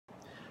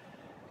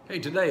Hey,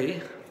 today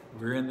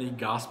we're in the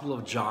Gospel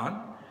of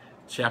John,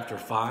 chapter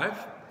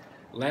 5.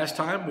 Last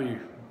time we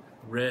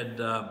read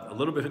a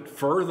little bit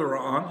further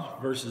on,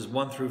 verses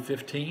 1 through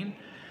 15,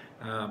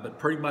 but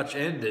pretty much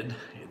ended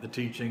the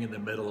teaching in the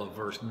middle of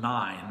verse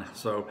 9.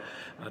 So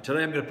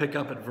today I'm going to pick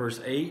up at verse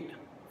 8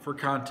 for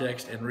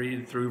context and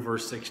read through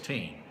verse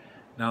 16.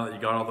 Now that you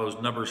got all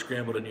those numbers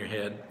scrambled in your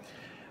head,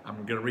 I'm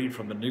going to read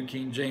from the New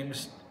King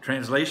James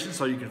translation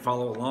so you can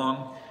follow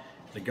along.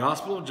 The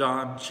Gospel of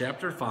John,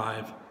 chapter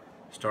 5,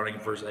 starting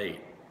at verse 8.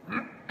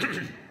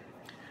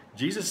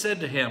 Jesus said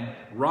to him,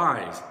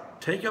 "Rise,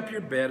 take up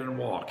your bed and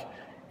walk."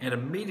 And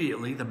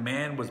immediately the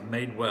man was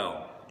made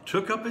well,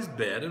 took up his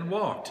bed and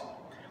walked.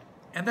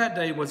 And that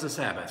day was the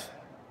Sabbath.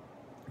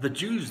 The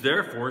Jews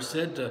therefore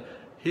said to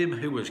him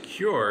who was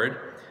cured,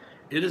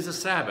 "It is the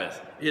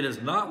Sabbath. It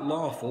is not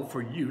lawful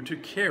for you to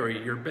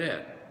carry your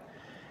bed."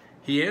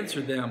 He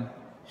answered them,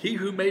 "He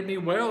who made me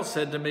well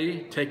said to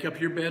me, 'Take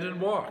up your bed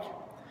and walk.'"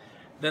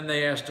 Then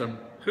they asked him,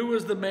 "Who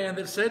was the man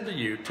that said to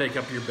you, 'Take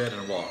up your bed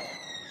and walk'?"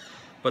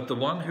 But the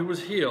one who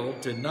was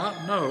healed did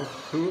not know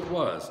who it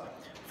was,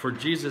 for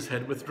Jesus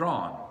had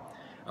withdrawn,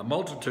 a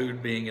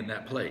multitude being in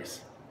that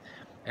place.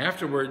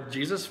 Afterward,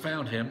 Jesus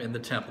found him in the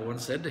temple and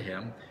said to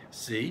him,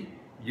 "See,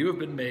 you have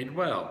been made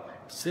well.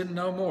 Sin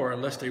no more,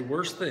 lest a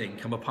worse thing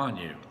come upon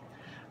you."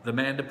 The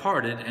man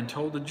departed and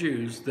told the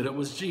Jews that it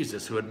was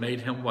Jesus who had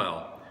made him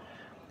well.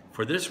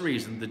 For this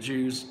reason, the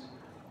Jews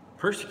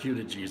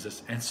persecuted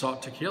Jesus and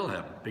sought to kill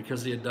him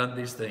because he had done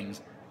these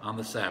things on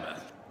the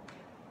Sabbath.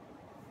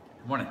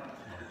 Good morning.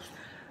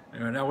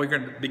 Now we're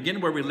going to begin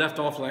where we left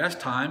off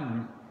last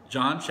time,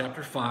 John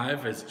chapter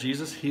 5, as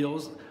Jesus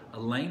heals a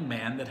lame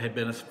man that had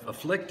been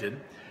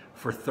afflicted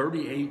for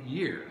 38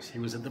 years. He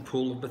was at the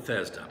pool of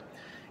Bethesda.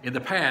 In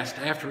the past,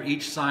 after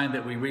each sign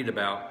that we read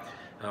about,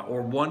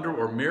 or wonder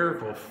or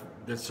miracle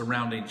that's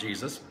surrounding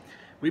Jesus,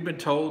 we've been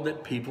told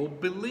that people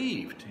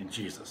believed in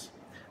Jesus.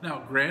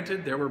 Now,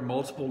 granted, there were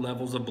multiple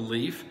levels of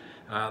belief.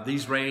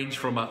 These range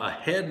from a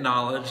head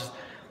knowledge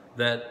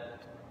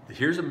that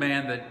here's a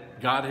man that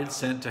God had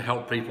sent to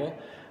help people,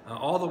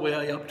 all the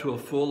way up to a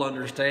full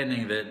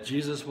understanding that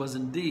Jesus was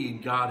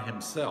indeed God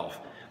himself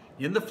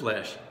in the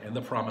flesh and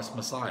the promised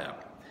Messiah.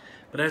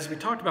 But as we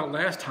talked about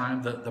last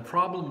time, the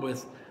problem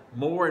with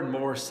more and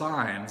more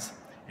signs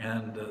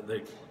and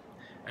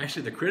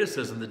actually the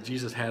criticism that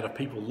Jesus had of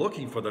people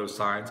looking for those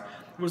signs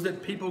was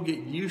that people get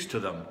used to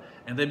them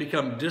and they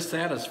become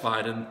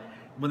dissatisfied and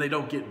when they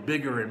don't get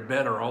bigger and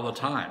better all the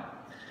time.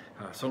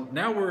 So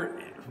now we're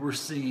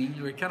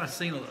kind of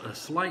seeing a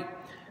slight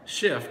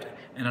shift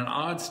and an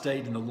odd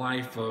state in the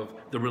life of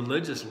the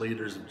religious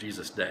leaders of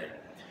Jesus' day.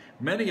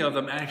 Many of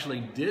them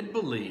actually did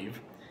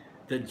believe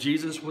that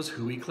Jesus was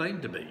who he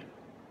claimed to be.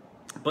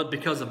 But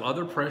because of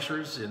other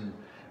pressures in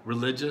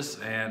religious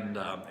and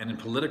in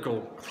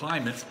political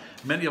climates,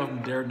 many of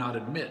them dared not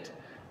admit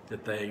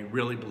that they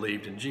really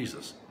believed in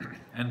Jesus.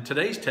 And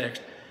today's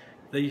text,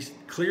 they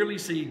clearly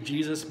see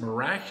Jesus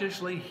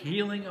miraculously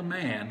healing a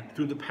man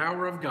through the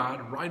power of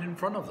God right in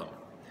front of them.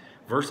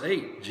 Verse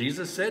 8,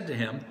 Jesus said to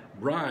him,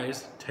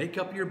 "Rise, take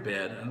up your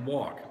bed and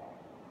walk."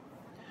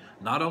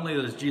 Not only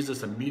does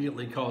Jesus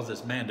immediately cause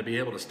this man to be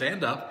able to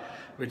stand up,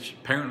 which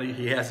apparently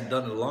he hasn't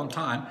done in a long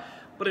time,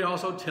 but he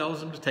also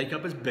tells him to take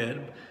up his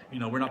bed. You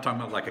know, we're not talking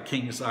about like a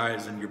king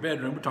size in your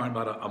bedroom. We're talking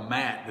about a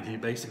mat that he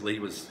basically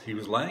was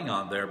laying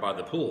on there by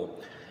the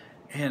pool.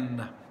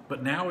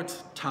 But now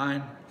it's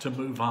time to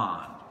move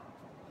on.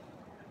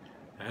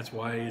 That's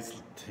why he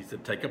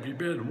said, "Take up your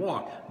bed and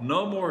walk."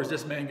 No more is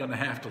this man going to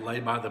have to lay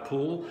by the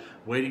pool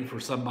waiting for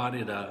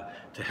somebody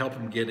to help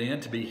him get in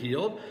to be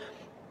healed.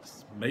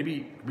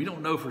 Maybe, we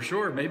don't know for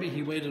sure, maybe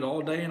he waited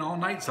all day and all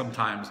night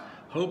sometimes,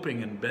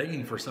 hoping and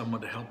begging for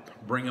someone to help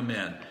bring him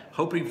in,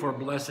 hoping for a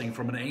blessing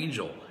from an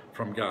angel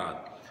from God.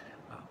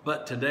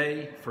 But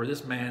today, for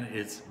this man,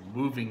 it's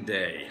moving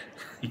day.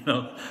 You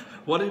know,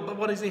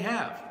 what does he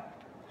have?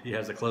 He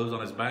has the clothes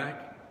on his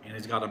back, and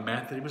he's got a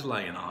mat that he was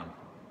laying on.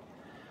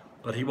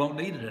 But he won't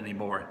need it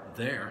anymore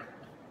there.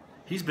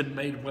 He's been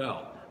made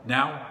well.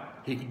 Now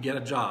he can get a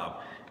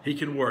job. He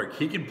can work.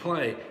 He can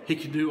play. He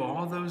can do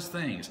all those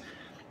things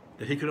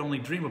that he could only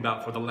dream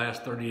about for the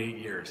last 38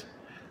 years.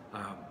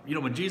 You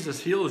know, when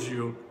Jesus heals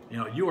you, you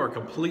know, you are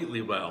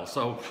completely well.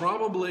 So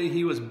probably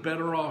he was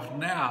better off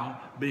now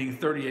being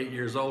 38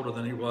 years older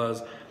than he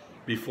was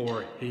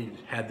before he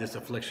had this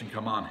affliction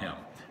come on him.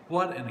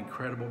 What an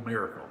incredible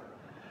miracle.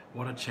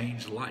 What a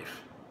changed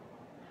life.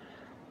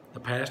 The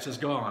past is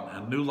gone.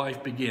 A new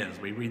life begins.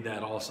 We read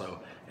that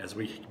also as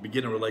we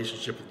begin a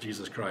relationship with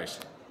Jesus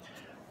Christ.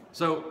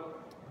 So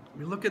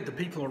we look at the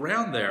people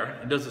around there,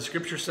 and does the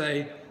scripture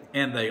say,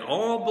 "And they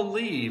all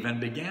believe and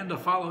began to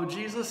follow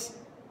Jesus"?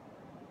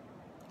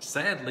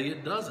 Sadly,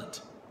 it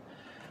doesn't.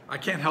 I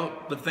can't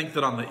help but think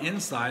that on the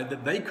inside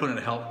that they couldn't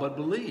help but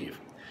believe.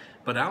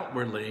 But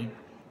outwardly,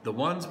 the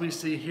ones we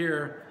see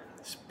here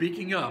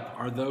speaking up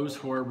are those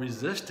who are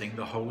resisting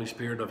the Holy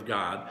Spirit of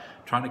God,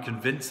 trying to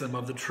convince them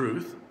of the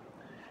truth.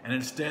 And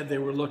instead, they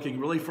were looking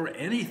really for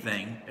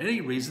anything,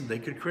 any reason they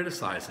could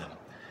criticize him.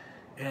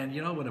 And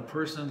you know, when a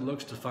person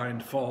looks to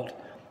find fault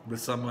with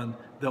someone,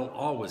 they'll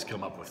always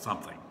come up with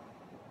something,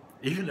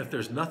 even if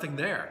there's nothing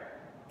there,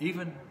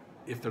 even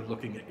if they're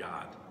looking at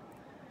God.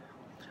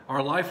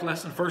 Our life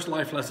lesson, first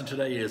life lesson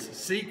today is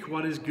seek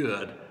what is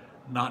good,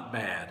 not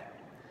bad.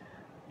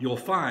 You'll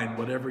find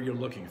whatever you're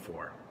looking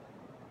for,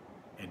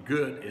 and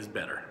good is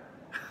better.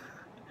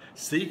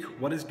 Seek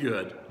what is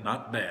good,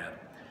 not bad.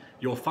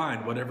 You'll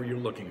find whatever you're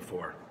looking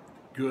for.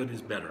 Good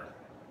is better.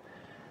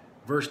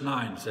 Verse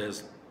 9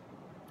 says,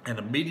 and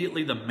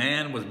immediately the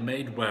man was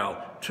made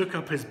well, took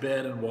up his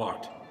bed and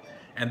walked.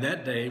 And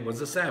that day was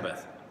the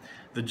Sabbath.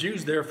 The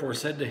Jews therefore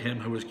said to him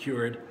who was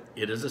cured,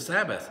 it is a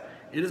Sabbath.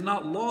 It is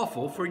not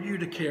lawful for you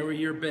to carry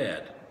your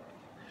bed.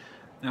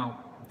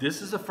 Now,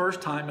 this is the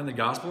first time in the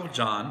Gospel of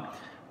John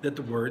that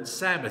the word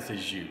Sabbath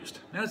is used.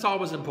 Now, it's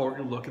always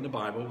important to look in the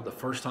Bible the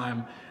first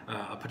time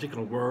a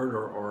particular word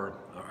or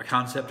a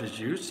concept is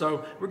used.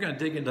 So we're going to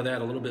dig into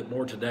that a little bit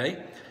more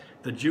today.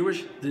 The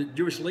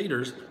Jewish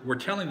leaders were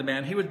telling the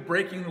man he was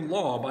breaking the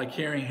law by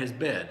carrying his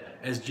bed,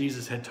 as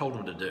Jesus had told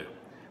him to do.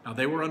 Now,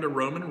 they were under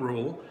Roman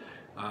rule,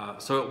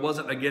 so it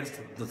wasn't against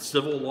the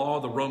civil law,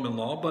 the Roman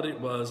law, but it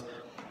was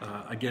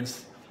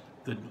against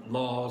the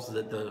laws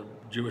that the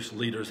Jewish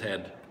leaders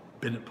had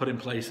been put in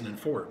place and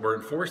were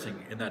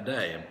enforcing in that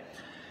day. And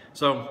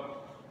so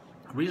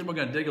the reason we're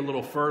going to dig a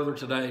little further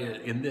today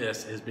in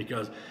this is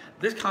because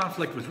this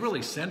conflict was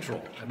really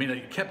central. I mean,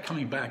 it kept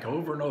coming back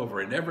over and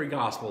over in every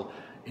gospel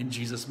in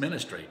Jesus'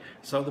 ministry.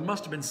 So there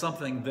must have been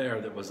something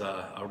there that was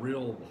a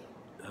real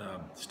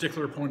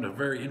stickler point, a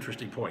very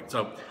interesting point.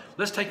 So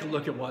let's take a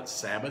look at what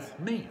Sabbath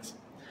means.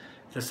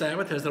 The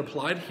Sabbath, as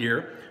applied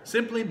here,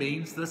 simply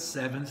means the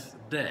seventh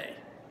day.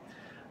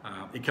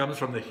 It comes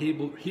from the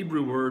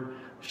Hebrew word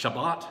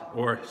Shabbat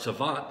or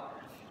Shavat,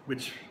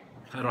 which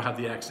I don't have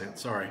the accent,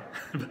 sorry,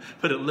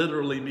 but it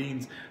literally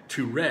means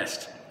to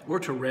rest or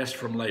to rest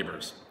from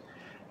labors.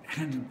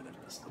 And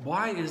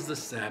why is the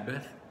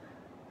Sabbath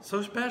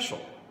so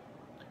special?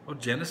 Well,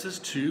 Genesis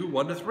 2,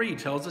 1-3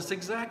 tells us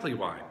exactly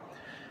why.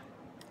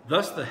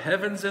 Thus the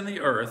heavens and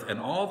the earth and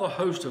all the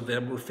host of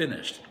them were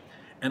finished.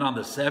 And on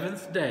the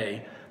seventh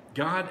day,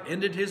 God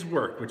ended his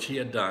work which he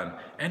had done,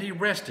 and he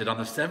rested on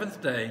the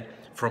seventh day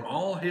from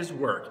all his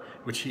work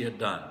which he had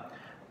done.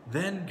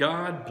 Then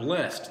God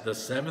blessed the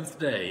seventh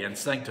day and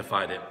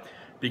sanctified it,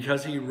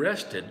 because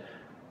in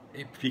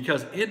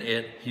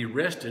it he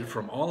rested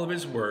from all of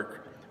his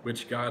work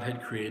which God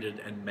had created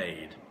and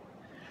made.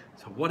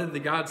 So what did the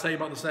God say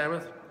about the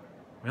Sabbath?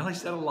 Well, he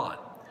said a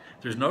lot.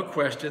 There's no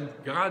question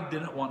God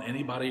didn't want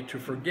anybody to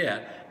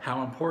forget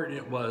how important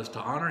it was to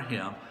honor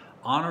him,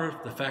 honor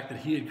the fact that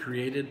he had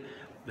created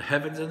the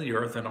heavens and the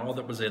earth and all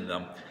that was in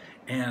them.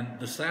 And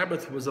the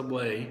Sabbath was a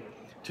way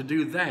to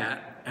do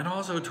that, and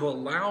also to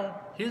allow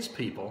his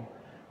people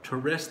to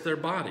rest their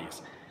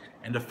bodies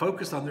and to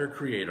focus on their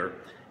Creator,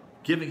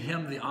 giving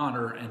him the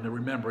honor and the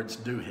remembrance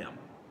due him.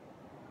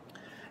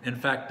 In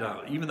fact,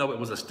 even though it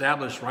was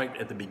established right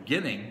at the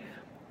beginning,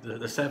 the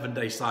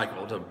 7-day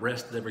cycle to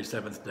rest every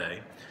seventh day,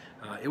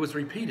 it was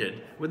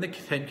repeated when the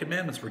 10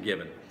 Commandments were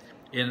given.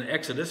 In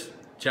Exodus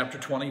chapter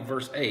 20,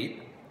 verse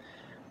 8,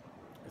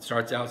 it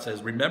starts out,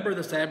 says, remember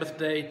the Sabbath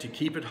day to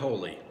keep it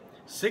holy.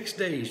 6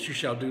 days you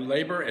shall do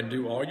labor and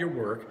do all your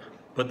work,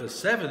 but the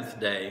seventh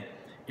day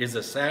is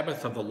the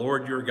Sabbath of the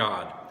Lord your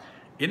God.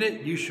 In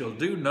it you shall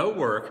do no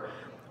work,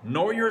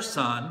 nor your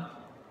son,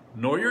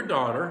 nor your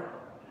daughter,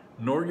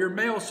 nor your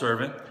male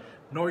servant,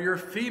 nor your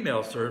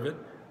female servant,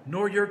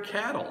 nor your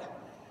cattle,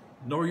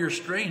 nor your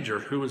stranger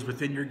who is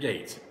within your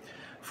gates.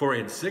 For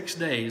in 6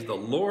 days the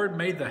Lord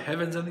made the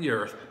heavens and the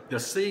earth, the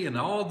sea and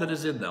all that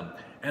is in them,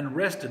 and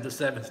rested the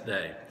seventh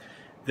day.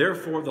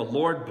 Therefore the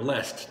Lord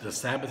blessed the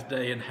Sabbath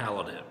day and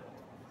hallowed it.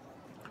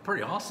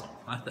 Pretty awesome,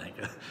 I think.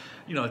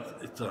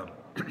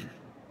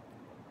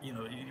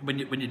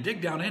 When you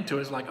dig down into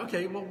it, it's like,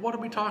 okay, well, what are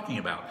we talking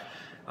about?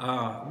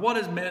 What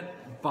is meant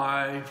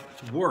by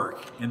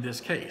work in this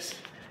case?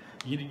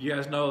 You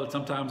guys know that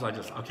sometimes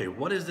okay,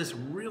 what does this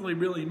really,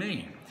 really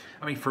mean?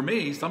 I mean, for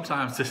me,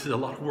 sometimes this is a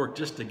lot of work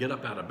just to get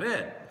up out of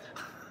bed.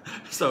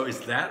 So is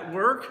that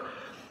work?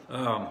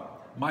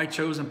 My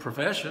chosen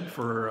profession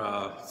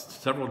for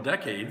several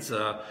decades,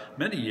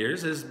 many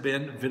years, has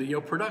been video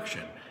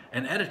production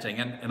and editing,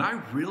 and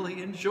I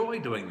really enjoy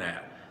doing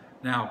that.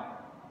 Now,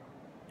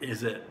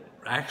 is it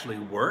actually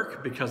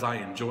work because I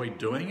enjoy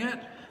doing it?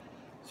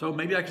 So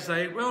maybe I could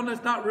say, well,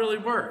 it's not really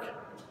work.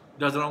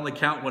 Does it only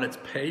count when it's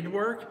paid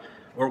work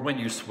or when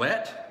you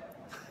sweat?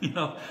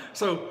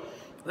 So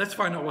let's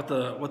find out what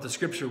the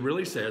scripture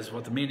really says,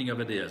 what the meaning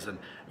of it is. And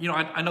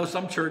I know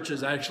some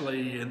churches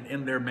actually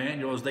in their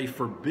manuals, they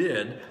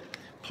forbid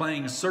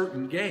playing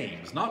certain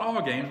games, not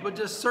all games, but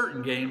just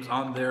certain games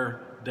on their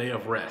day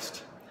of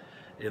rest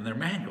in their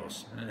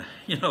manuals.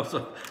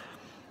 So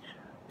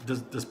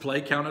does play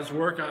count as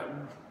work?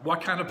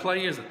 What kind of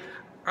play is it?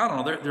 I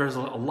don't know. There's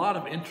a lot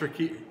of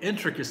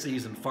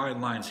intricacies and fine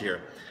lines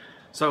here.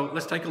 So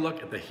let's take a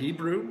look at the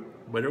Hebrew,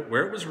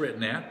 where it was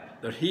written at.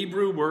 The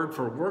Hebrew word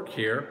for work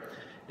here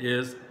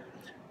is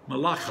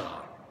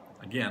malakah.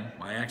 Again,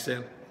 my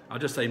accent, I'll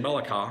just say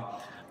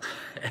malakah.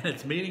 And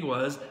its meaning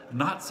was,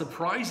 not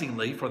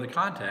surprisingly for the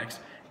context,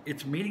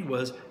 its meaning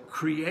was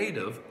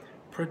creative,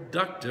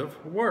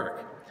 productive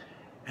work.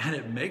 And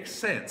it makes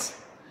sense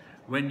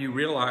when you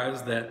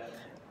realize that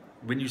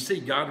when you see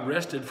God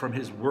rested from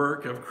his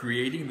work of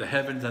creating the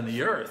heavens and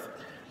the earth.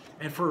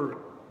 And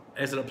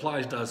as it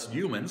applies to us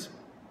humans,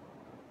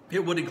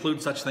 it would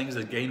include such things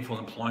as gainful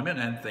employment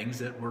and things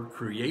that we're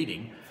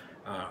creating,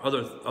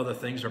 other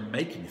things or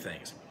making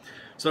things.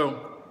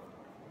 So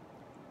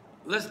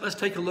let's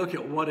take a look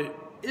at what it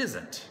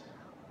isn't.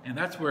 And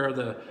that's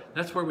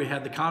where we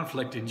had the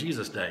conflict in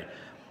Jesus' day.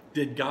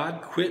 Did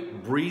God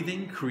quit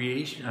breathing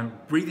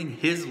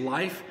his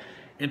life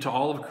into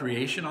all of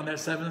creation on that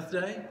seventh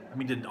day? I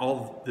mean, did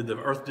the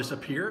earth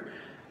disappear?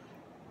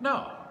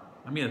 No.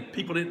 I mean,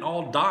 people didn't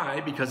all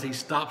die because he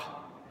stopped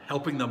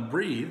helping them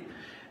breathe.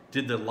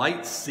 Did the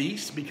light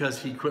cease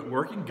because he quit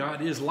working?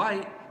 God is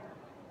light.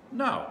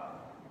 No,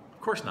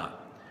 of course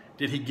not.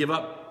 Did he give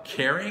up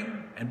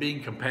caring and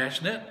being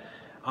compassionate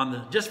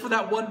just for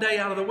that one day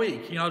out of the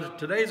week? You know,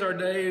 today's our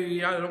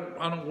day. I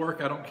don't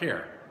work. I don't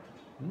care.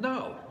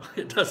 No,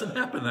 it doesn't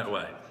happen that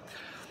way.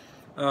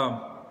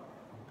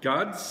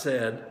 God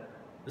said,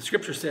 the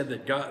scripture said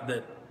that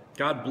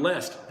God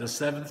blessed the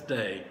seventh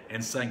day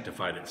and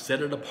sanctified it,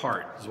 set it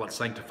apart is what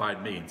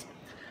sanctified means.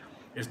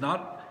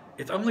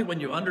 It's only when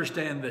you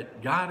understand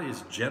that God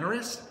is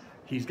generous,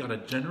 he's got a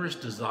generous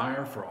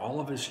desire for all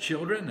of his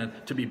children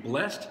and to be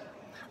blessed,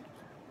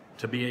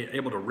 to be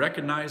able to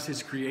recognize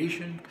his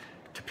creation,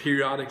 to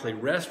periodically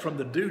rest from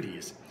the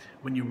duties.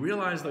 When you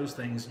realize those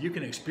things, you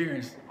can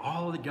experience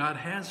all that God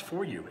has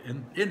for you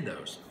in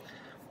those.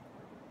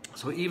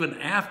 So even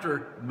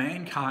after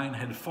mankind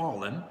had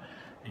fallen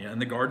in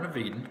the Garden of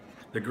Eden,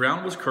 the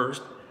ground was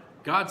cursed,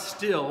 God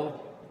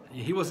still,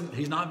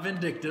 he's not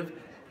vindictive.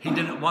 He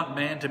didn't want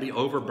man to be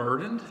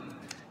overburdened.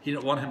 He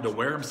didn't want him to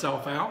wear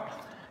himself out.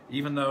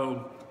 Even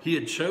though he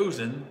had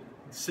chosen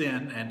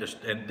sin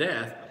and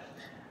death,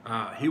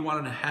 he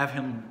wanted to have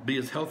him be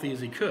as healthy as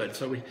he could.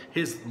 So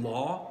his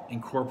law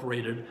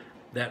incorporated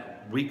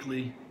that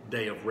weekly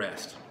day of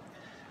rest.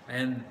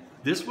 And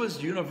this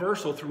was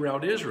universal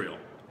throughout Israel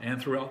and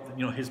throughout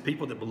his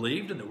people that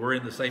believed and that were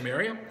in the same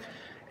area.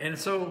 And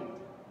so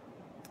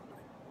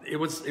it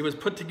was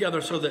put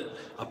together so that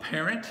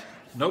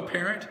no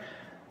parent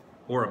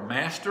or a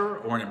master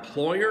or an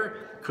employer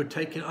could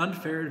take an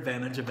unfair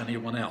advantage of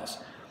anyone else.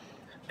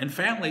 And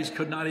families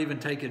could not even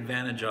take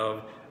advantage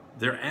of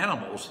their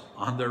animals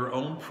on their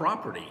own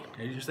property.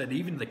 You said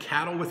even the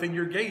cattle within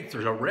your gates,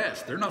 there's a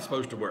rest. They're not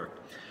supposed to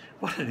work.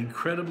 What an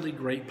incredibly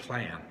great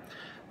plan.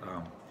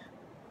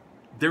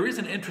 There is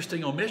an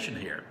interesting omission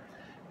here.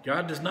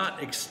 God does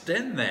not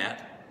extend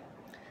that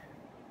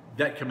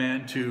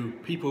command to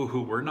people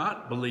who were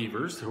not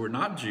believers, who were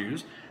not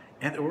Jews,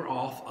 and that were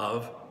off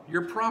of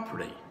your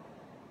property.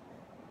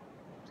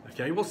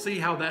 Okay, we'll see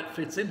how that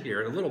fits in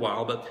here in a little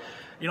while, but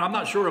I'm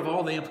not sure of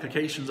all the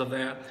implications of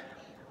that,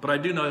 but I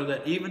do know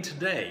that even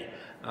today,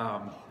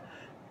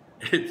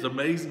 it's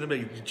amazing to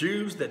me,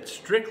 Jews that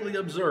strictly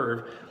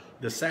observe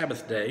the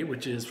Sabbath day,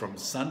 which is from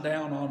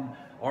sundown on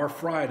our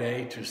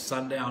Friday to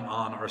sundown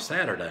on our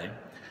Saturday.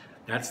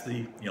 That's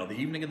the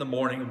evening and the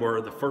morning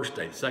were the first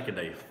day, second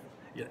day,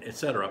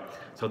 etc.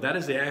 So that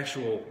is the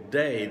actual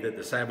day that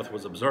the Sabbath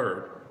was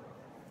observed.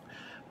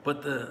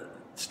 But the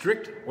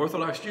strict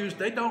Orthodox Jews,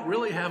 they don't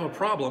really have a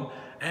problem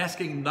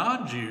asking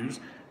non-Jews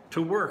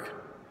to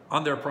work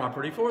on their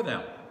property for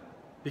them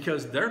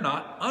because they're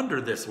not under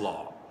this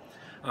law.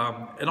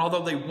 And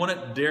although they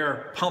wouldn't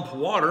dare pump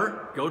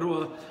water, go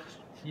to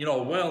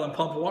a well and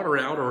pump water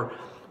out,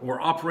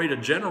 or operate a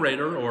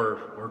generator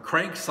or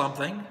crank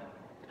something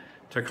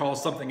to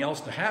cause something else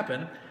to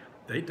happen,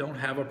 they don't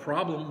have a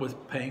problem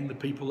with paying the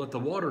people at the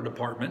water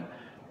department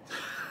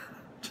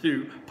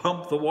to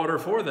pump the water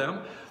for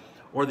them,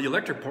 or the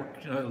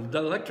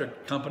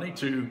electric company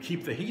to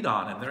keep the heat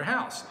on in their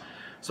house.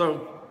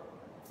 So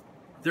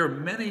there are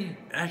many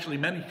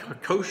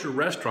kosher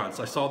restaurants.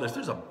 I saw this.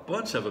 There's a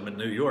bunch of them in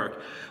New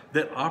York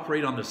that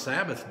operate on the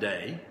Sabbath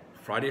day,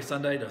 Friday,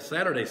 Sunday to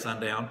Saturday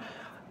sundown,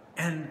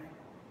 and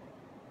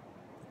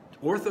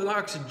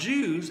Orthodox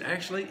Jews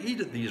actually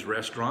eat at these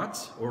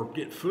restaurants or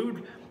get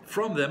food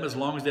from them as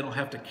long as they don't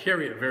have to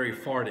carry it very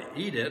far to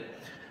eat it.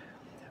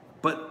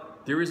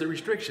 But there is a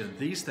restriction.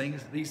 These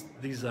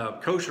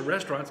kosher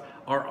restaurants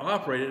are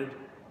operated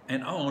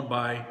and owned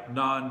by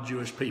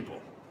non-Jewish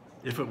people.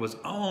 If it was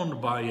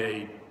owned by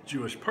a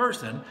Jewish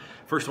person,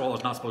 first of all,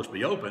 it's not supposed to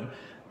be open,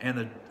 and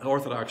the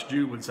Orthodox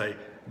Jew would say,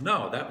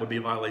 no, that would be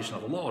a violation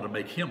of the law to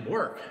make him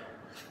work.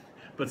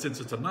 But since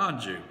it's a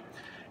non-Jew,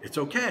 it's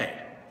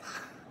okay.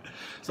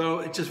 So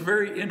it's just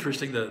very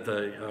interesting,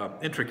 the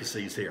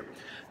intricacies here.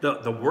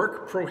 The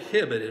work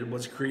prohibited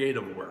was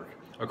creative work,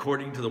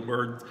 according to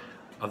the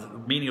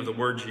meaning of the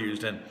words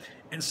used.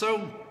 And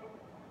so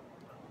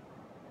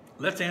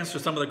let's answer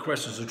some of the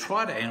questions, or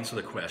try to answer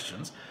the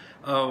questions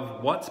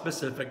of what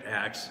specific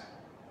acts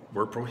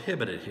were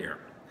prohibited here.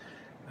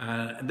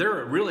 There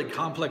are really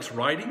complex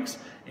writings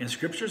in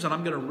scriptures, and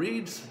I'm going to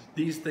read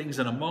these things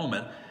in a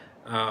moment.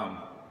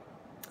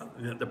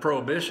 the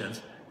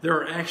prohibitions, there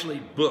are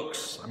actually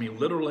books, I mean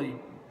literally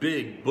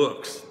big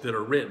books that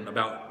are written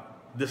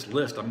about this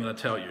list I'm going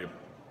to tell you.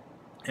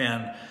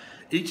 And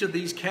each of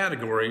these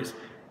categories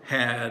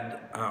had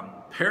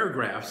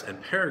paragraphs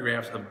and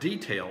paragraphs of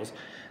details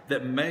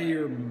that may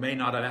or may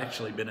not have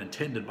actually been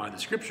intended by the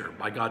scripture,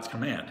 by God's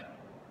command.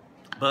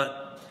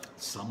 But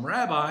some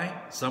rabbi,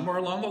 somewhere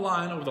along the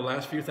line over the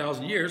last few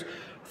thousand years,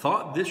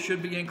 thought this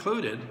should be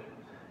included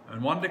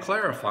and wanted to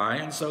clarify,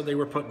 and so they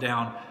were put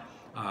down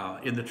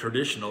in the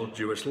traditional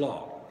Jewish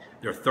law.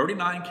 There are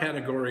 39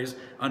 categories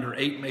under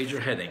 8 major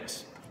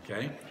headings,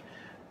 okay?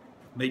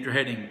 Major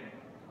heading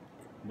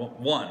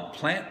 1,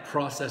 plant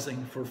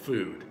processing for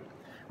food,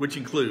 which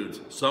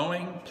includes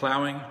sowing,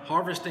 plowing,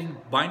 harvesting,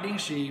 binding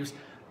sheaves,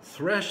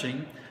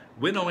 threshing,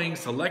 winnowing,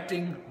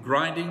 selecting,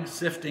 grinding,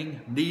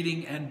 sifting,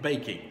 kneading, and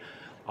baking.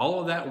 All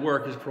of that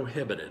work is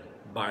prohibited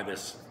by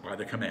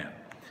the command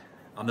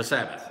on the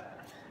Sabbath.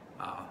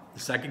 The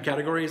second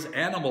category is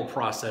animal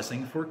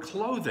processing for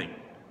clothing,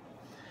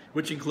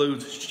 which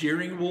includes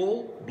shearing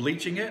wool,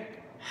 bleaching it,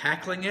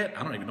 hackling it,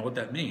 I don't even know what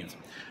that means,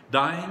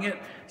 dyeing it,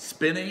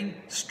 spinning,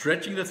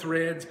 stretching the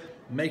threads,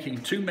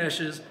 making 2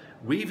 meshes,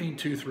 weaving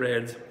 2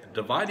 threads,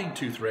 dividing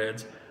 2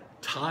 threads,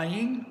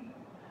 tying,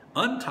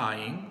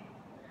 untying,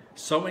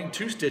 sewing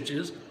 2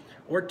 stitches,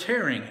 or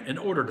tearing in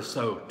order to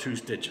sew 2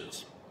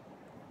 stitches.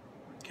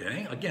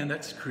 Okay, again,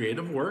 that's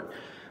creative work.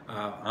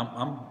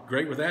 I'm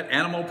great with that.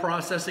 Animal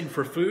processing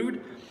for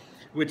food,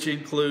 which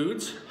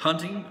includes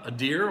hunting a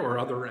deer or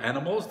other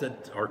animals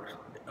that are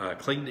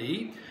clean to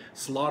eat,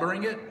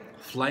 slaughtering it,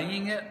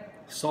 flaying it,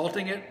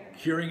 salting it,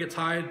 curing its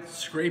hide,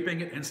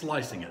 scraping it, and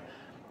slicing it.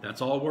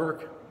 That's all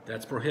work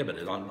that's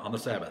prohibited on the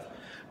Sabbath.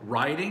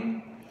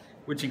 Writing,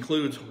 which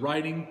includes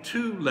writing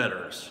 2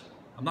 letters.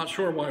 I'm not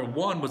sure why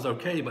 1 was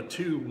okay, but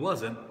 2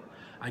 wasn't.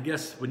 I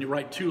guess when you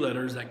write 2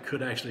 letters, that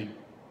could actually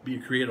be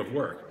creative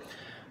work.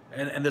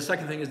 And the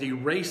second thing is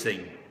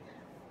erasing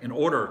in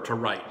order to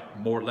write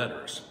more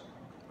letters,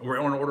 or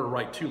in order to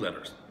write 2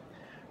 letters.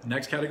 The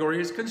next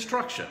category is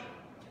construction,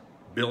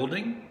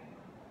 building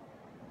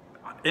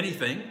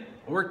anything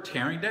or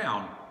tearing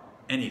down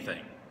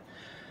anything.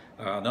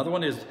 Another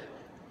one is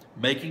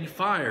making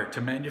fire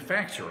to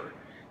manufacture,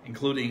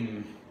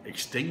 including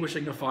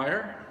extinguishing a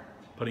fire,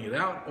 putting it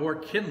out, or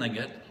kindling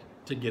it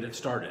to get it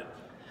started.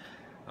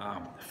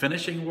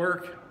 Finishing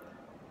work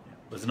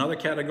was another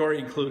category,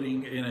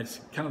 including, and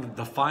it's kind of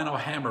the final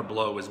hammer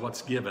blow is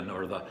what's given,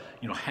 or the,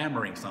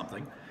 hammering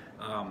something.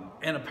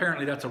 And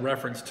apparently that's a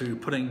reference to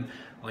putting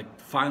like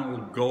final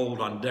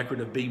gold on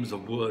decorative beams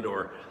of wood,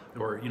 or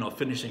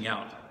finishing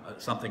out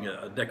something,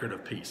 a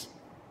decorative piece.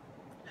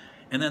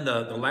 And then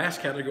the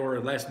last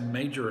category, last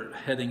major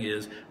heading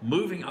is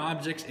moving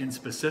objects in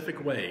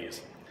specific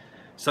ways,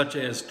 such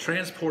as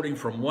transporting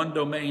from one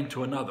domain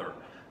to another,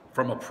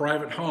 from a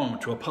private home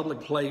to a public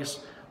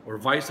place, or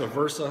vice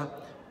versa,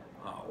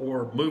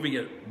 or moving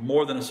it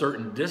more than a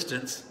certain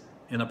distance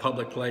in a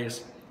public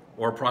place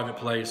or a private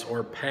place,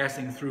 or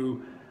passing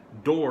through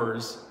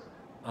doors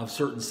of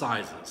certain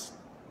sizes.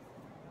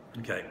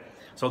 Okay,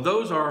 so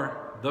those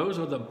are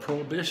the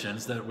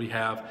prohibitions that we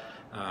have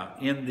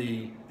in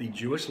the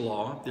Jewish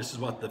law. This is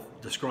what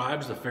the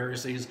scribes, the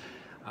Pharisees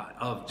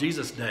of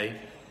Jesus' day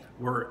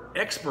were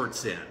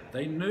experts in.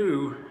 They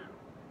knew,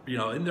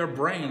 in their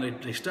brain,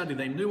 they studied,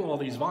 they knew all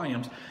these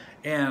volumes,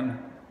 and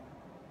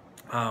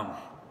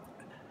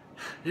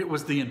it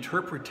was the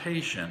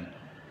interpretation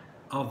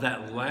of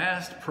that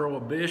last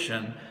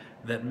prohibition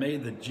that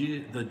made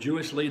the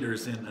Jewish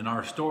leaders in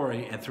our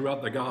story and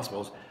throughout the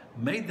Gospels,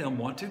 made them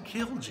want to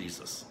kill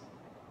Jesus.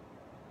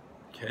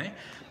 Okay?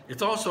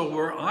 It's also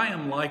where I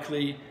am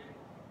likely,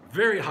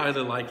 very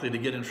highly likely, to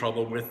get in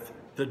trouble with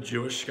the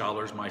Jewish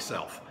scholars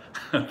myself.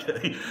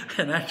 Okay?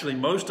 And actually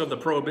most of the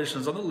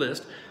prohibitions on the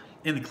list,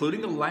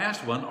 including the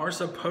last one, are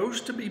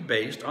supposed to be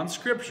based on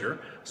Scripture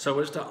so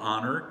as to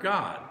honor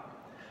God.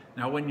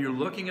 Now, when you're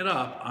looking it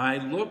up, I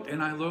looked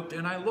and I looked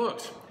and I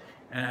looked.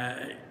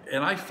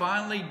 And I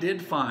finally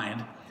did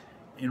find,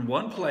 in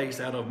one place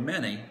out of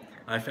many,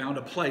 I found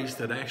a place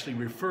that actually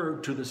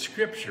referred to the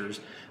scriptures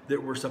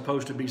that were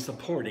supposed to be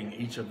supporting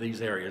each of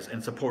these areas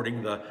and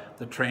supporting the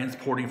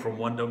transporting from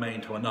one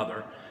domain to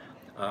another.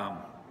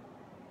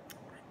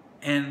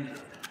 And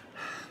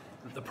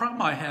the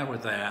problem I have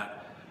with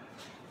that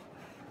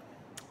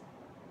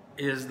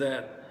is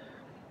that,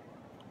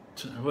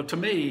 to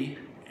me,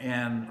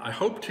 and I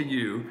hope to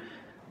you,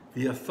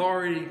 the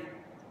authority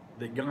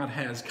that God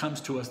has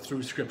comes to us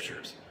through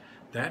scriptures.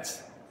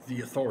 That's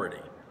the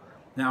authority.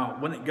 Now,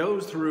 when it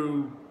goes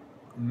through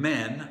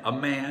men, a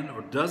man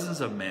or dozens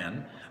of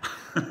men,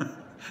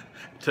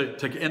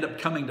 to end up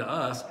coming to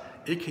us,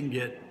 it can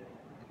get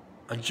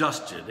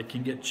adjusted, it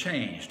can get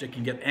changed, it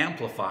can get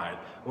amplified,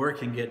 or it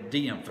can get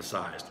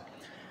de-emphasized.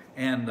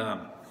 And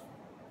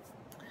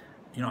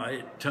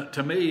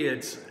to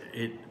me,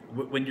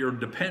 when you're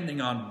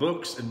depending on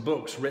books and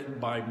books written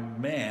by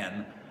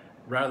man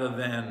rather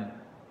than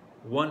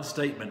one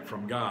statement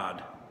from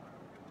God,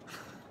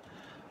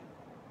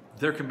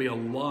 there can be a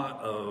lot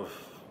of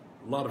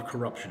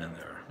corruption in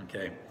there.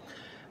 Okay,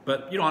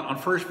 But, on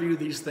first view,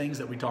 these things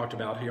that we talked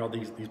about here, all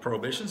these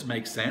prohibitions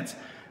make sense.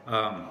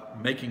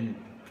 Making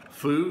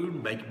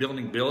food,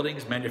 building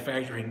buildings,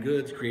 manufacturing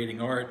goods,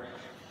 creating art.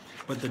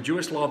 But the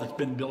Jewish law that's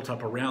been built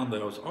up around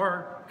those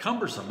are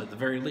cumbersome at the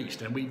very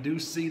least. And we do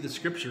see the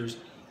scriptures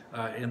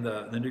in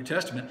the New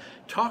Testament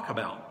talk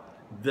about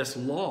this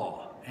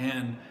law.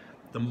 And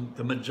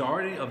the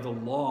majority of the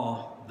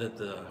law that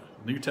the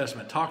New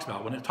Testament talks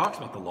about, when it talks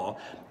about the law,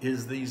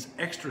 is these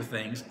extra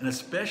things, and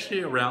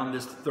especially around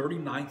this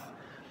 39th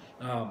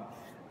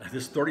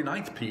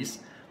piece,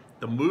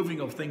 the moving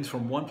of things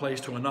from one place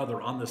to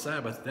another on the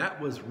Sabbath.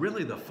 That was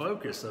really the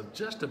focus of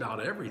just about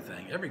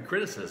everything, every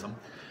criticism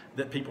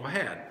that people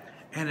had.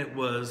 And it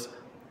was,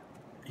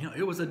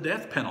 it was a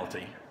death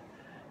penalty.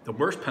 The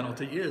worst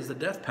penalty is the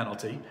death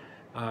penalty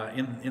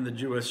in the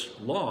Jewish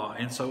law,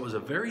 and so it was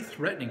very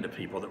threatening to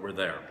people that were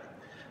there.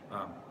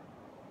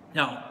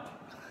 Now,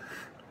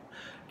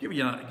 give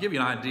you an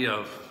idea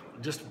of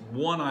just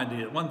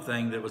one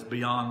thing that was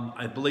beyond,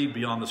 I believe,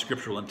 beyond the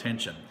scriptural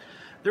intention.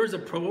 There was a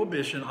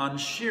prohibition on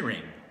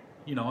shearing,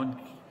 and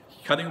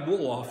cutting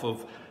wool off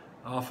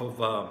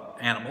of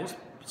animals,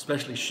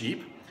 especially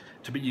sheep,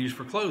 to be used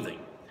for clothing.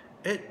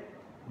 It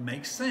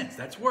makes sense.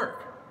 That's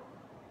work.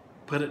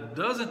 But it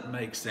doesn't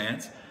make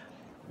sense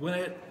when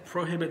it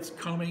prohibits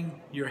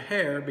combing your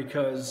hair,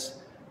 because,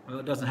 well,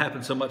 it doesn't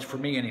happen so much for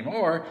me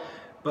anymore,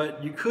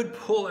 but you could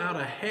pull out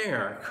a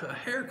hair. A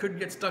hair could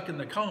get stuck in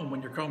the comb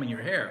when you're combing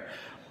your hair.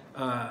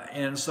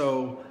 And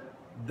so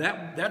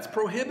that's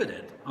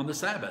prohibited on the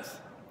Sabbath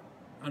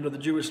under the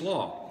Jewish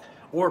law.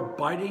 Or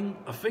biting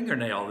a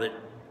fingernail that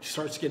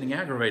starts getting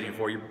aggravating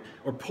for you,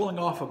 or pulling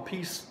off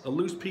a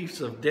loose piece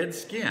of dead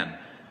skin.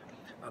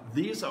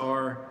 These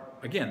are,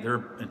 again, there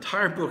are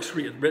entire books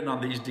written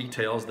on these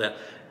details that,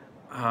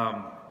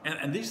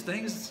 and these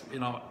things,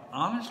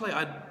 honestly,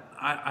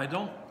 I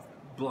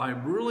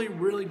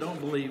really don't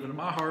believe in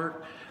my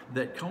heart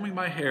that combing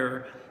my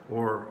hair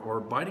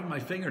or biting my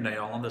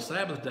fingernail on the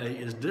Sabbath day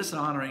is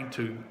dishonoring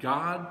to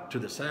God, to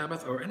the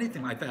Sabbath, or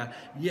anything like that.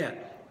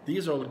 Yet,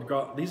 these are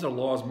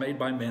laws made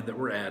by men that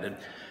were added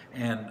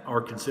and are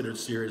considered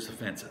serious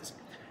offenses.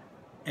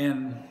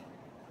 And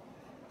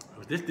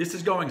this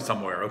is going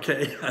somewhere,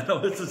 okay? I know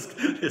this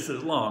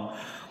is long.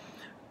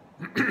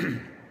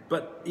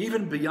 But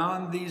even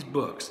beyond these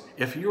books,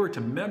 if you were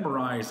to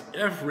memorize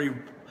every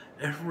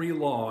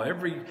law,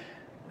 every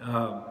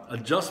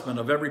adjustment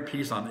of every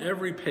piece on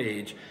every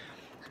page,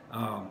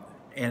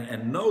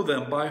 and know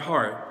them by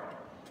heart,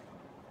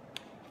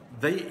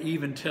 they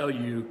even tell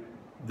you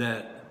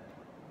that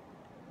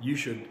you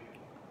should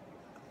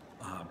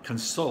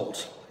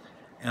consult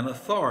an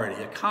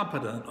authority, a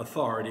competent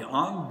authority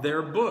on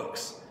their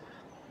books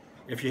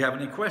if you have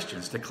any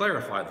questions, to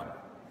clarify them.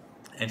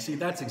 And see,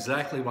 that's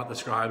exactly what the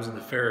scribes and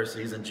the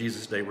Pharisees in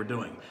Jesus' day were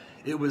doing.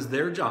 It was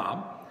their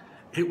job,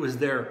 it was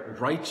their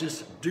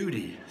righteous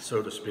duty,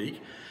 so to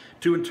speak,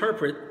 to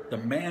interpret the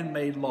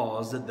man-made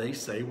laws that they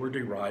say were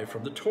derived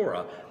from the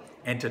Torah,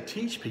 and to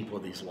teach people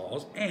these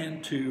laws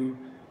and to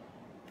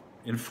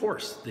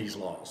enforce these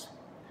laws.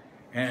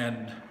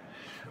 And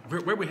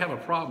where we have a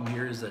problem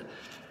here is that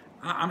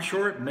I'm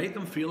sure it made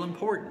them feel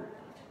important.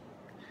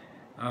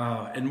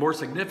 And more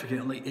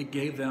significantly, it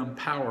gave them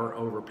power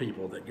over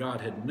people that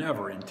God had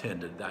never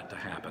intended that to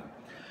happen.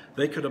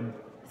 They could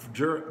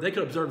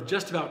observe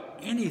just about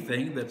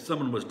anything that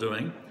someone was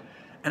doing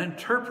and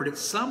interpret it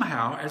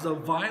somehow as a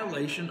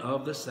violation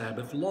of the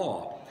Sabbath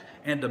law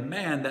and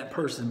demand that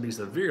person be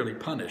severely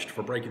punished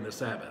for breaking the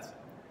Sabbath.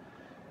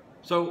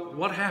 So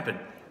what happened?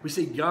 We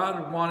see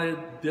God wanted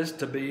this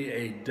to be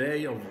a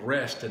day of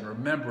rest and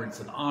remembrance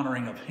and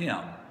honoring of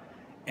Him.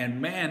 And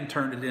man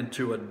turned it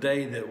into a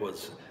day that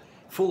was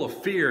full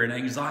of fear and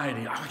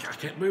anxiety. I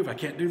can't move, I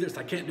can't do this,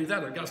 I can't do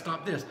that, I've got to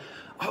stop this.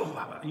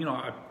 Oh,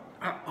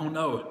 oh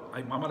no,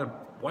 I might have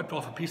wiped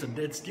off a piece of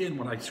dead skin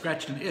when I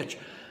scratched an itch.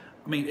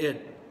 I mean,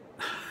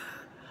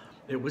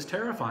 it was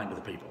terrifying to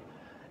the people.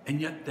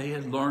 And yet they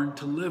had learned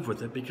to live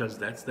with it because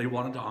they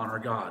wanted to honor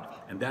God.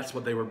 And that's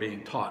what they were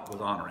being taught, was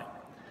honoring.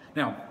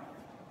 Now,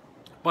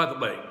 by the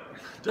way,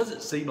 does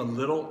it seem a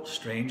little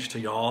strange to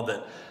y'all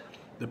that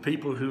the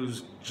people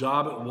whose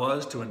job it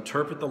was to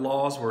interpret the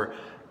laws were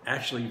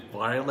actually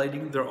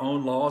violating their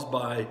own laws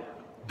by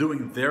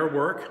doing their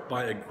work,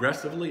 by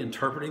aggressively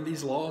interpreting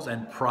these laws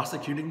and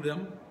prosecuting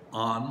them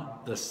on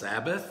the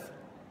Sabbath?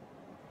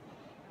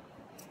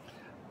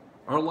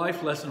 Our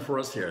life lesson for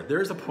us here,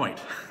 there's a point.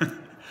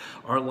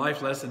 Our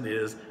life lesson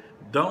is,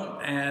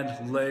 don't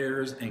add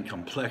layers and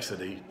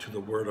complexity to the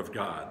Word of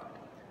God.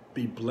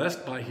 Be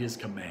blessed by His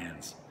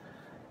commands,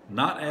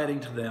 not adding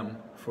to them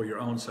for your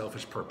own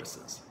selfish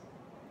purposes.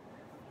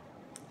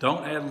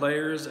 Don't add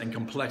layers and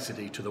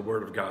complexity to the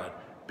Word of God.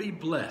 Be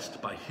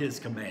blessed by His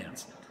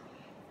commands,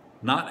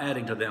 not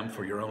adding to them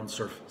for your own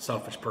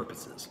selfish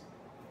purposes.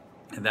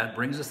 And that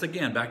brings us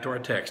again back to our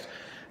text.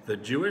 The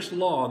Jewish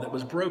law that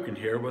was broken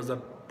here was a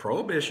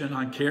prohibition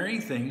on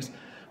carrying things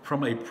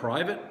from a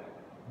private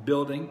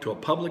building to a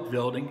public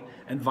building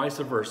and vice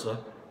versa.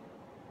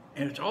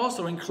 And it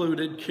also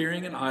included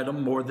carrying an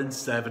item more than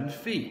 7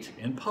 feet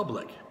in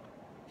public.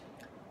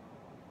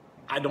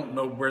 I don't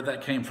know where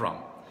that came from.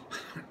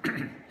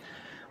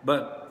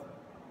 But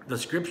the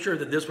scripture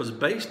that this was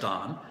based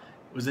on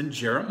was in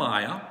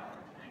Jeremiah,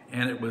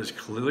 and it was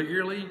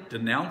clearly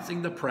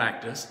denouncing the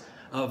practice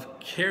of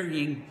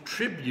carrying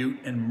tribute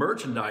and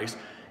merchandise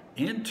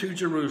into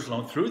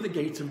Jerusalem, through the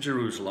gates of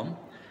Jerusalem,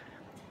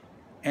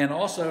 and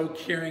also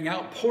carrying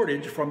out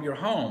portage from your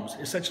homes,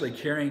 essentially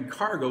carrying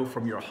cargo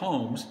from your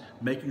homes,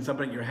 making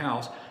something at your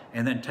house,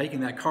 and then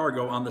taking that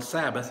cargo on the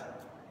Sabbath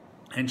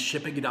and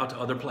shipping it out to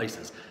other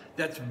places.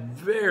 That's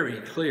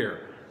very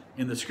clear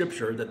in the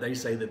scripture that they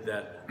say that,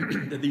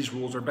 that these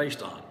rules are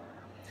based on.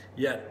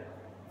 Yet,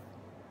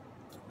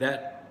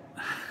 that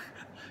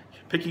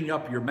picking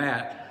up your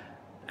mat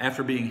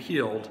after being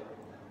healed,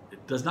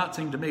 it does not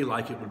seem to me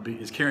like it would be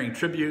is carrying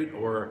tribute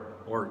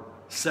or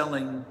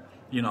selling,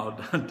 you know,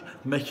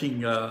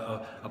 making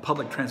a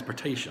public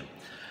transportation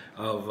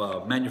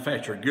of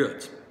manufactured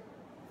goods.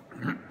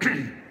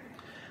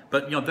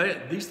 But, you know,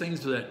 these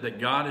things that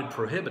God had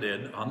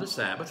prohibited on the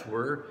Sabbath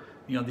were,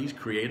 you know, these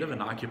creative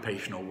and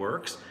occupational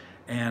works,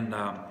 and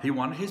he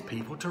wanted his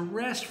people to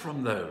rest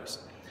from those.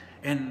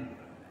 And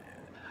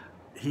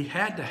he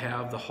had to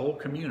have the whole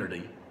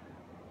community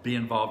be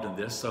involved in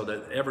this so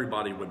that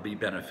everybody would be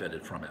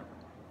benefited from it.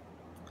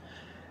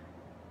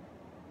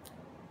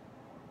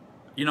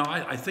 You know,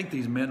 I think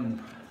these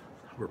men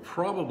were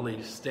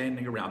probably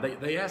standing around.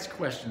 They asked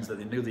questions that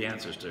they knew the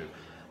answers to.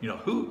 You know,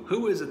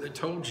 who is it that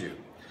told you?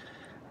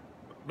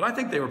 But I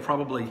think they were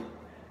probably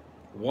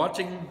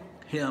watching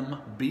him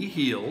be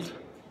healed,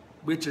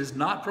 which is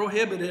not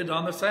prohibited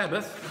on the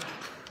Sabbath,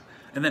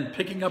 and then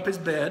picking up his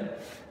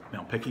bed.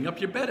 Now, picking up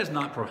your bed is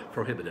not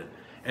prohibited.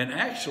 And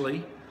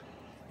actually,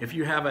 if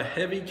you have a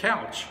heavy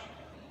couch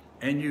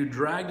and you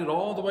dragged it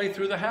all the way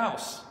through the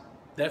house,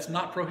 that's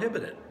not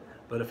prohibited.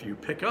 But if you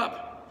pick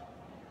up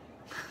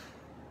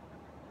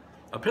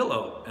a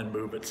pillow and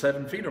move it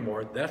 7 feet or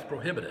more, that's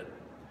prohibited.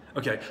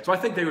 Okay, so I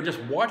think they were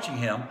just watching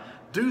him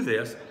do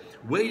this,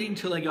 waiting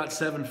till he got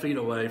 7 feet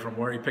away from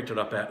where he picked it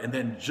up at, and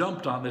then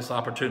jumped on this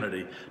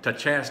opportunity to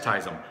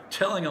chastise him,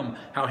 telling him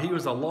how he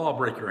was a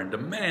lawbreaker and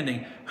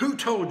demanding, "Who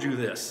told you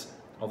this?"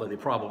 Although they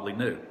probably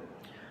knew.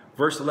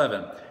 Verse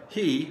 11,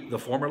 he, the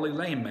formerly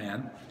lame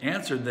man,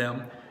 answered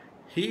them,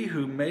 "He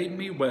who made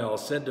me well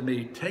said to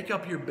me, 'Take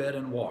up your bed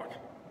and walk.'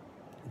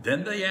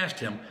 Then they asked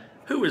him,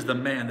 'Who is the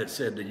man that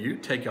said to you,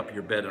 'Take up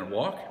your bed and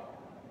walk'?"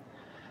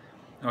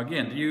 Now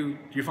again, do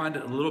you find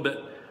it a little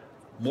bit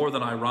more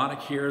than ironic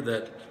here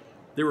that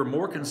they were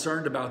more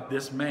concerned about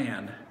this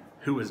man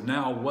who is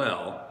now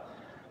well,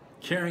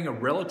 carrying a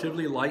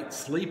relatively light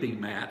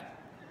sleeping mat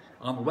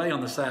on the way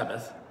on the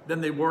Sabbath, than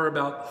they were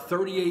about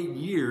 38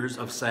 years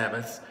of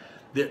Sabbaths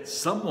that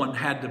someone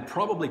had to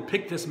probably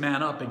pick this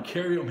man up and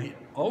carry him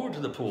over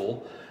to the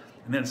pool,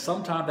 and then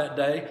sometime that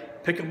day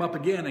pick him up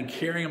again and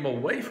carry him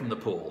away from the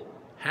pool.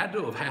 Had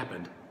to have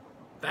happened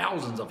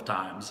thousands of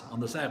times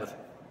on the Sabbath.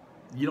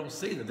 You don't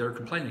see that they're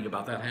complaining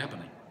about that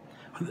happening.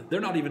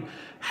 They're not even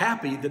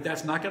happy that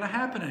that's not going to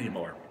happen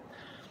anymore.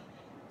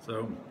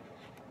 So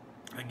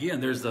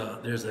again, there's the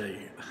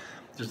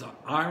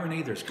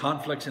irony, there's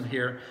conflicts in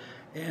here,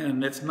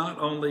 and it's not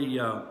only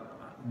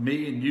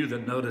me and you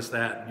that notice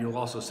that. You'll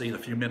also see in a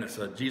few minutes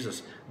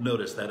Jesus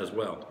noticed that as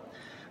well.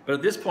 But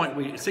at this point,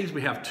 it seems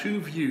we have two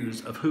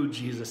views of who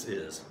Jesus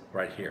is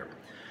right here.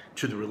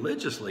 To the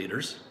religious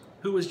leaders,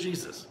 who is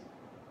Jesus?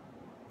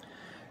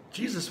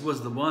 Jesus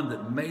was the one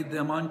that made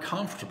them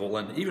uncomfortable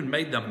and even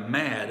made them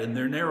mad in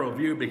their narrow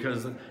view,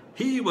 because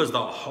he was the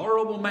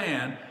horrible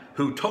man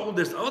who told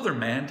this other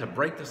man to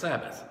break the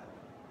Sabbath.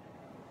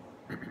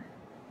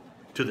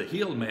 To the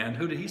healed man,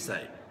 who did he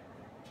say?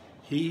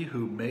 He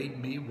who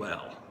made me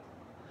well.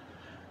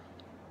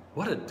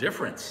 What a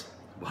difference.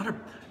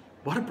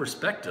 What a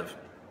perspective.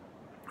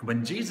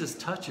 When Jesus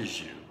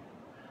touches you,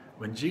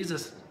 when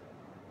Jesus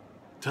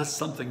does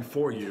something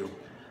for you,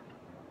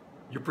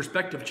 your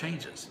perspective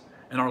changes.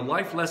 And our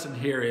life lesson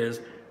here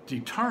is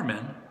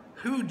determine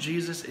who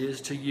Jesus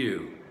is to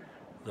you.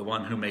 The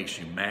one who makes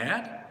you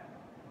mad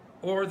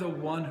or the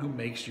one who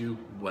makes you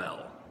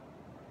well?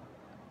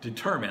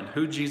 Determine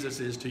who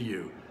Jesus is to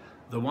you.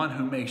 The one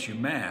who makes you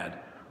mad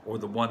or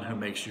the one who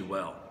makes you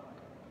well?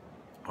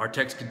 Our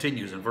text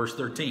continues in verse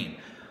 13.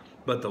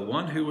 But the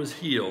one who was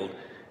healed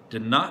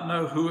did not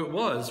know who it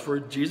was, for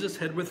Jesus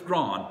had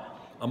withdrawn,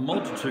 a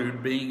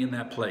multitude being in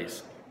that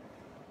place.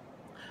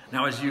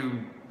 Now, as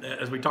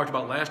we talked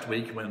about last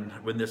week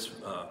when this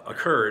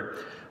occurred,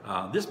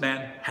 this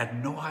man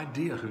had no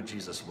idea who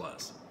Jesus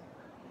was.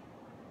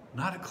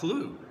 Not a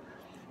clue.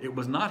 It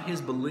was not his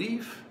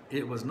belief.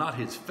 It was not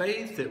his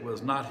faith. It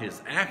was not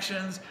his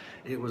actions.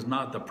 It was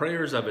not the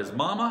prayers of his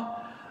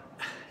mama.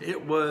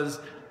 It was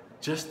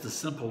just the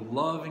simple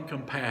love and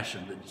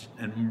compassion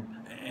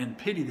and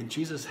pity that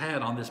Jesus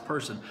had on this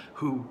person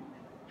who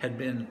had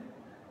been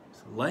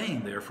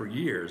laying there for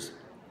years.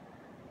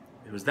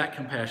 It was that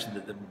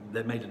compassion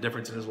that made a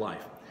difference in his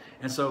life.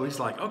 And so he's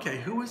like, okay,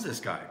 who is this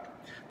guy?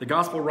 The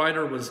gospel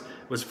writer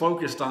was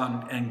focused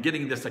on and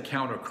getting this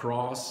account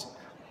across,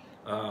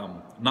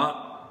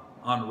 not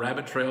on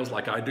rabbit trails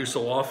like I do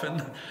so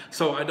often.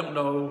 So I don't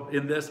know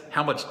in this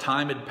how much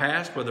time had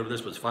passed, whether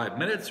this was 5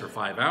 minutes or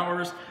 5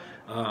 hours.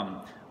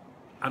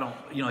 I don't,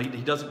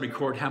 he doesn't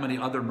record how many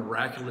other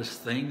miraculous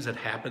things had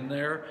happened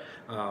there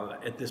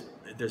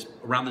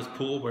around this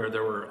pool, where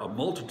there were a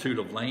multitude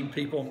of lame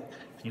people,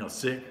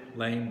 sick,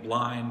 lame,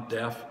 blind,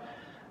 deaf.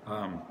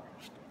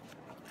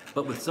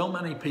 But with so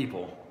many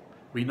people,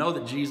 we know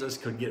that Jesus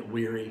could get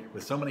weary.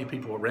 With so many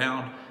people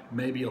around,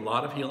 maybe a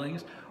lot of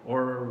healings,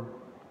 or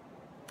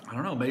I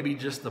don't know, maybe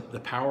just the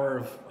power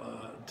of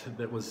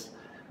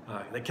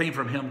that came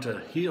from him to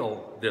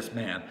heal this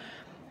man.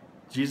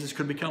 Jesus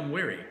could become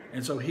weary,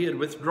 and so he had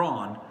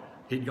withdrawn.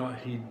 He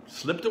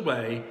slipped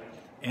away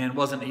and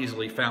wasn't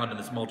easily found in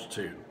this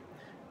multitude.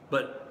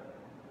 But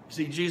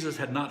see, Jesus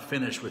had not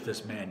finished with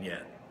this man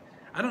yet.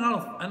 I don't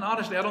know, and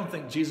honestly, I don't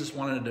think Jesus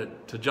wanted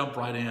to jump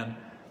right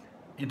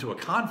into a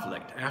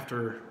conflict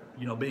after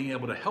being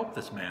able to help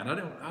this man.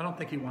 I don't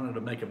think he wanted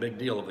to make a big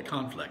deal of the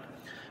conflict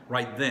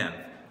right then.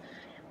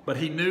 But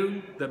he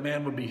knew that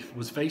man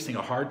was facing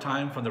a hard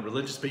time from the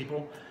religious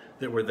people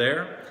that were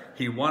there.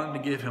 He wanted to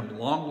give him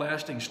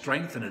long-lasting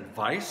strength and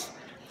advice.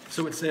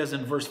 So it says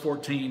in verse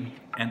 14,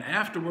 "And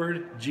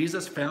afterward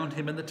Jesus found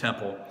him in the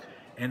temple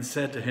and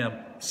said to him,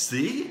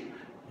 'See,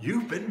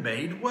 you've been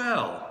made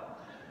well.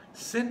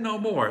 Sin no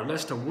more,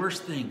 lest a worse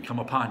thing come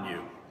upon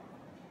you.'"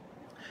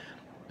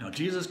 Now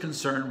Jesus'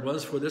 concern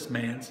was for this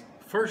man's,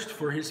 first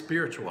for his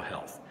spiritual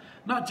health,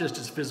 not just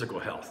his physical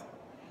health.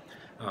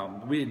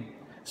 We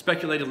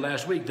speculated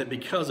last week that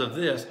because of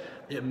this,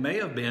 it may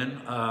have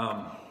been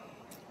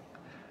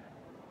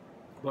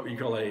what you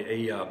call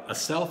a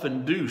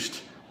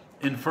self-induced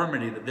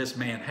infirmity that this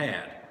man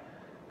had,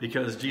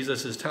 because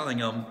Jesus is telling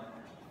him,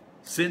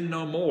 sin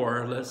no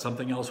more, let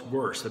something else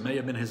worse. It may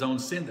have been his own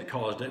sin that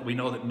caused it. We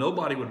know that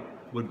nobody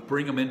would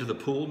bring him into the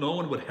pool. No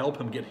one would help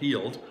him get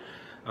healed.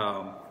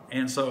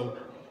 And so,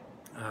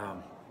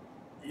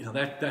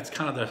 that's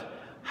kind of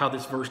how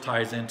this verse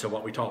ties into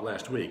what we taught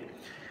last week.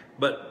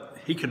 But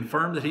he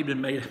confirmed that he'd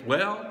been made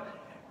well.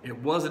 It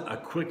wasn't a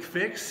quick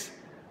fix.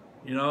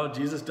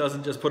 Jesus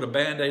doesn't just put a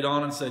Band-Aid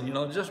on and say,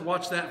 just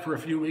watch that for a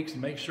few weeks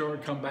and make sure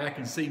to come back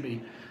and see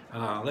me.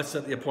 Let's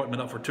set the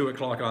appointment up for 2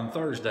 o'clock on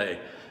Thursday.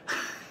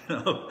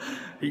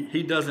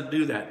 He doesn't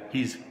do that.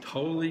 He's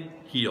totally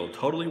healed,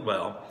 totally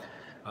well.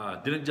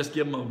 Didn't just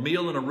give him a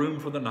meal and a room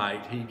for the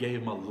night. He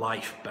gave him a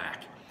life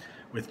back.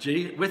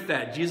 With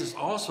that, Jesus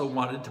also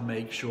wanted to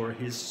make sure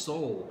his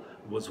soul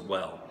was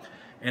well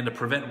and to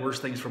prevent worse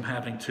things from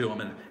happening to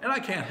him. And I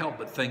can't help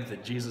but think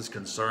that Jesus'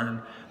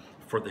 concern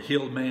for the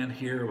healed man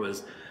here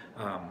was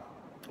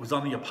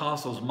on the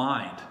apostle's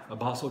mind,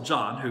 Apostle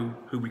John,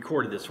 who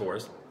recorded this for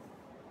us.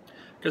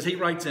 Because he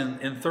writes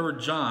in 3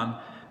 John,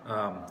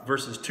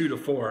 verses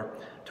 2-4,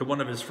 to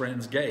one of his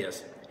friends,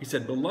 Gaius. He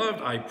said,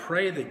 "Beloved, I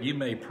pray that you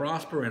may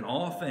prosper in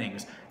all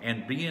things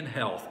and be in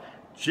health,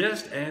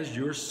 just as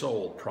your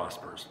soul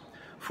prospers.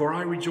 For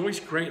I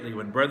rejoiced greatly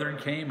when brethren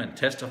came and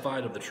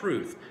testified of the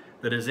truth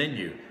that is in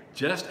you,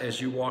 just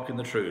as you walk in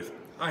the truth.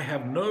 I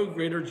have no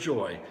greater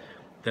joy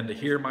than to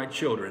hear my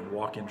children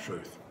walk in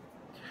truth."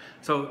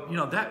 So,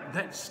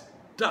 that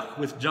stuck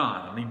with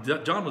John. I mean,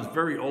 John was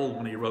very old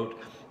when he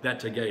wrote that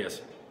to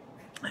Gaius.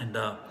 And,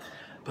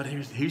 but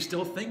he's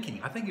still thinking.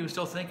 I think he was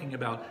still thinking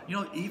about,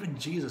 even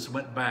Jesus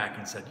went back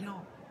and said,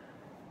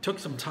 took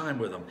some time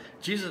with him.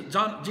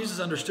 Jesus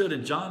understood,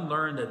 and John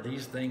learned that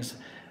these things,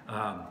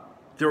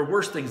 there are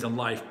worse things in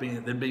life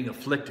than being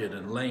afflicted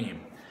and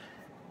lame.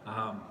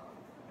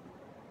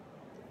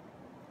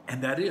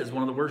 And that is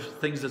one of the worst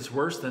things that's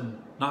worse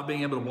than not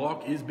being able to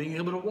walk, is being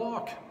able to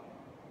walk,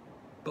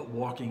 but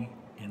walking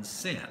in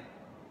sin.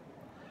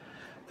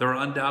 There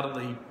are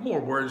undoubtedly more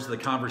words of the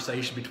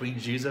conversation between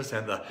Jesus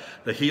and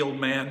the healed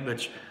man,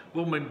 which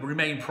will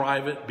remain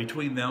private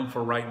between them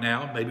for right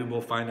now. Maybe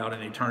we'll find out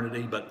in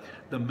eternity, but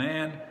the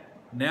man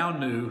now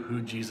knew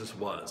who Jesus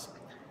was.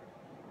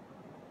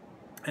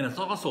 And it's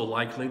also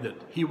likely that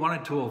he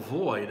wanted to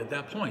avoid, at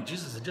that point,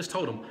 Jesus had just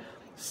told him,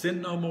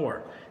 sin no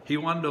more. He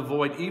wanted to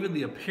avoid even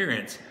the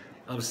appearance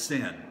of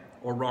sin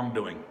or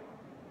wrongdoing.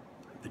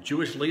 The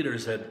Jewish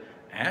leaders had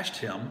asked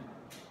him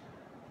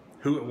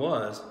who it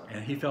was,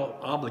 and he felt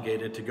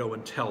obligated to go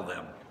and tell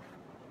them.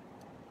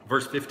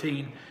 Verse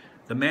 15,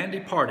 "The man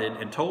departed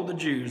and told the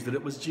Jews that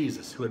it was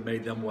Jesus who had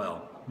made him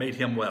well.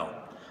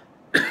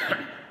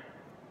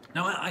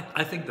 Now,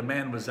 I think the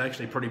man was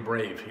actually pretty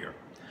brave here.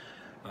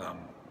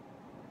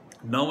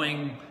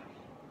 Knowing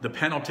the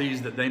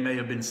penalties that they may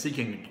have been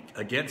seeking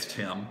against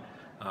him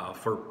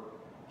for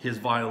his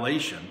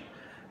violation,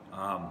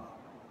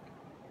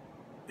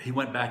 he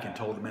went back and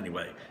told them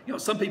anyway.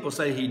 Some people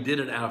say he did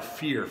it out of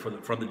fear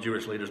from the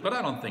Jewish leaders, but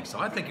I don't think so.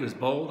 I think he was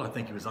bold. I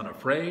think he was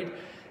unafraid.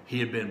 He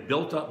had been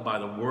built up by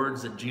the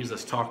words that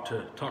Jesus talked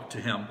to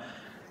him.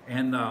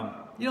 And,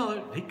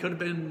 he could have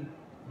been,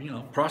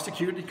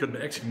 prosecuted. He could have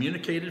been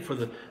excommunicated for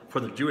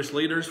the Jewish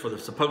leaders for the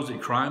supposed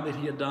crime that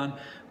he had done.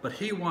 But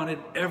he wanted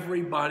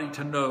everybody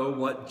to know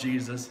what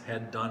Jesus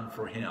had done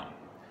for him,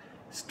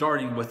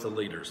 starting with the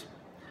leaders.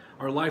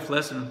 our life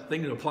lesson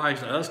thing that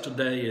applies to us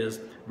today is,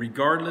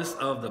 regardless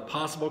of the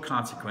possible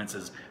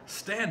consequences,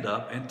 stand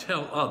up and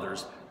tell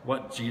others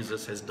what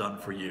Jesus has done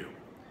for you.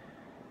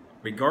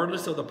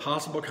 Regardless of the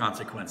possible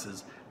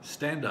consequences,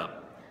 stand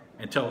up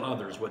and tell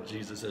others what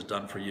Jesus has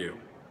done for you.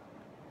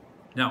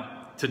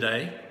 Now,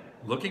 today,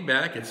 looking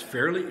back, it's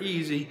fairly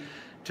easy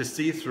to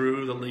see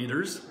through the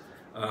leaders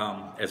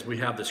as we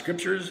have the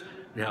scriptures,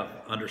 we have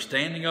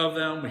understanding of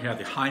them, we have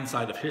the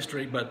hindsight of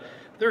history, but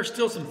there are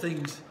still some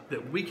things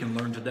that we can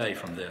learn today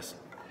from this.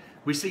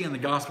 We see in the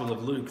Gospel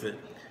of Luke that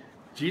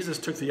Jesus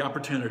took the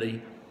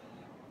opportunity,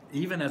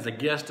 even as a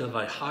guest of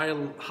a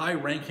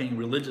high-ranking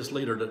religious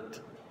leader,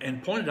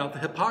 and pointed out the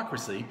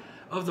hypocrisy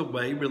of the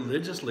way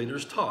religious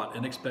leaders taught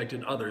and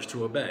expected others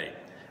to obey,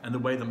 and the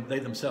way they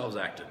themselves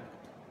acted.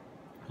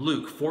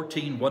 Luke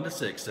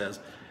 14:1-6 says,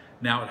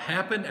 "Now it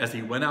happened as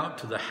he went out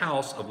to the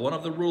house of one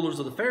of the rulers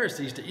of the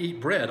Pharisees to eat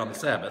bread on the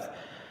Sabbath,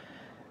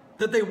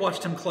 that they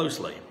watched him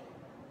closely.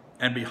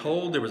 And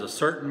behold, there was a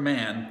certain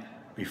man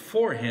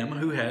before him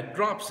who had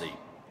dropsy.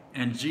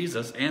 And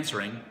Jesus,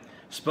 answering,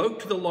 spoke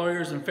to the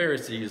lawyers and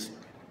Pharisees."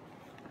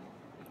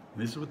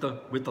 This is with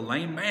the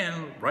lame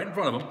man right in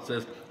front of him.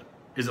 Says,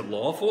 "Is it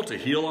lawful to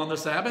heal on the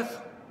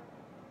Sabbath?"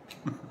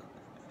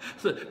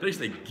 So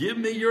basically, give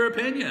me your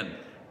opinion.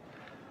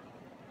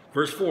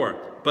 Verse 4,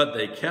 "But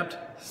they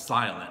kept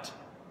silent.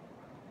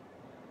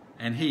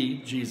 And he,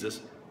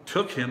 Jesus,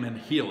 took him and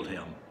healed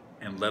him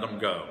and let him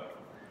go.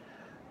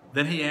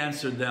 Then he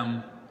answered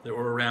them that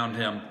were around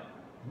him,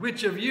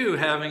 'Which of you,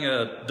 having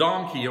a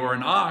donkey or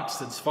an ox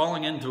that's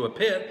falling into a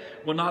pit,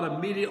 will not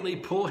immediately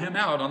pull him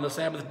out on the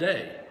Sabbath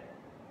day?'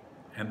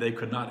 And they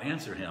could not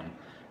answer him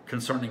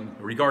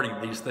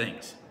regarding these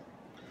things."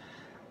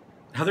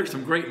 Now there's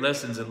some great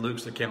lessons in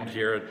Luke's account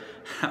here,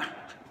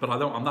 but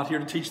I'm not here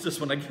to teach this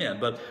one again.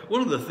 But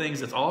one of the things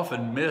that's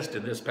often missed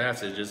in this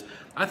passage is,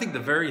 I think, the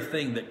very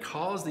thing that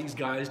caused these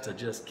guys to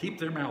just keep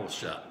their mouths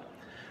shut.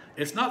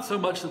 It's not so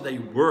much that they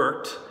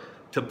worked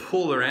to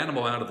pull their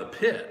animal out of the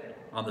pit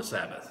on the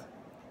Sabbath.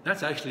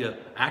 That's actually an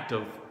act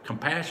of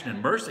compassion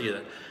and mercy,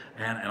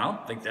 and I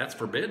don't think that's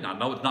forbidden. I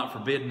know it's not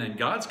forbidden in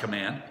God's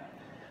command.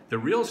 The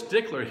real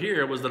stickler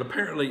here was that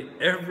apparently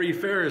every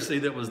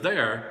Pharisee that was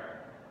there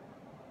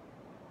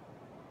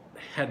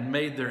had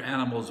made their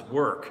animals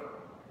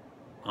work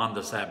on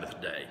the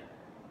Sabbath day,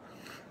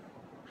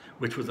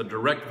 which was a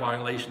direct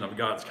violation of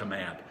God's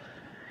command.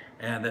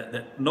 And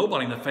that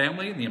nobody in the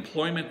family, the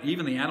employment,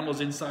 even the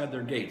animals inside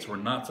their gates were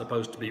not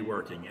supposed to be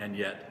working. And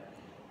yet,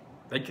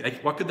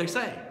 what could they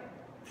say?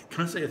 They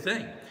couldn't say a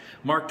thing.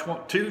 Mark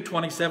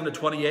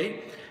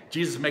 2:27-28,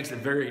 Jesus makes a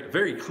very,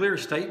 very clear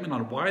statement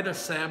on why the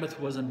Sabbath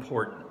was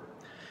important.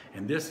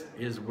 And this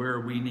is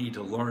where we need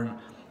to learn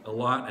a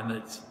lot. And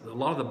it's a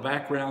lot of the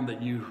background that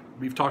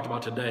we've talked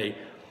about today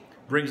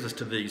brings us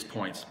to these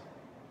points.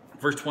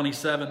 Verse 28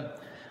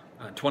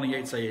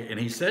 say,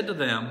 "And he said to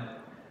them,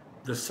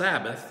 the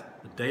Sabbath,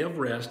 the day of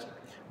rest,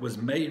 was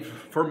made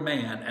for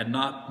man and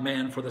not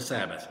man for the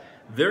Sabbath.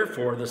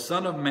 Therefore, the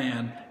Son of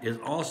Man is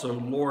also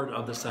Lord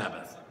of the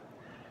Sabbath."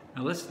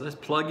 Now let's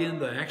plug in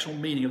the actual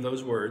meaning of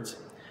those words.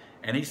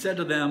 "And he said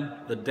to them,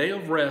 the day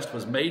of rest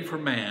was made for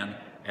man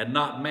and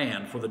not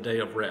man for the day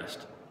of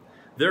rest.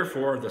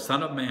 Therefore, the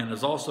Son of Man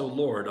is also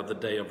Lord of the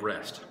day of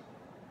rest."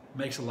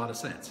 Makes a lot of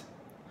sense.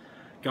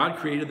 God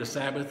created the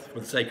Sabbath for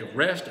the sake of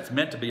rest. It's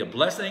meant to be a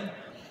blessing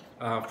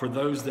for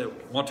those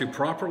that want to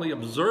properly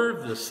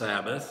observe the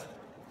Sabbath.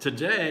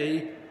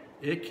 Today,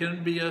 it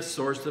can be a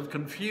source of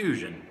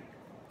confusion.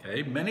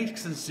 Okay? Many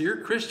sincere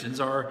Christians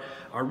are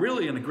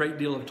really in a great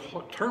deal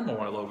of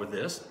turmoil over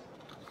this.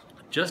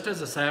 Just as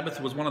the Sabbath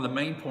was one of the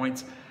main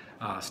points,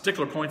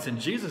 stickler points in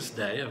Jesus'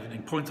 day,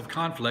 points of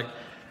conflict,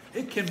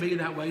 it can be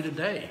that way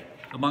today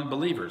among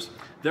believers.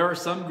 There are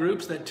some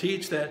groups that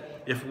teach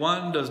that if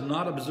one does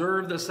not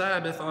observe the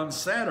Sabbath on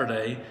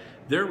Saturday,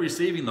 they're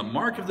receiving the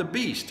mark of the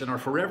beast and are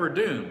forever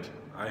doomed.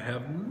 I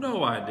have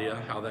no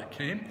idea how that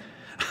came.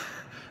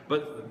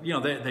 But, you know,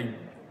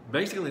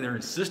 they're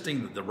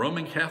insisting that the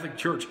Roman Catholic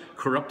Church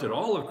corrupted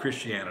all of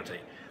Christianity.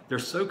 They're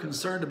so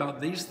concerned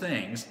about these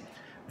things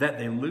that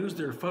they lose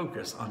their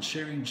focus on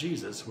sharing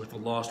Jesus with the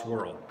lost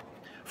world.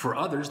 For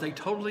others, they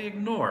totally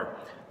ignore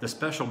the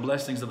special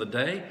blessings of the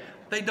day.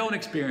 They don't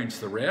experience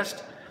the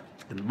rest,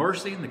 the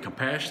mercy, and the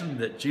compassion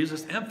that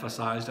Jesus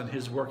emphasized in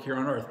his work here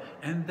on earth,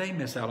 and they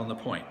miss out on the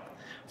point.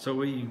 So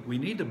we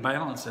need to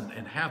balance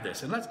and have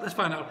this. And let's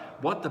find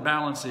out what the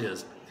balance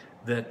is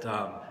that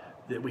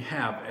we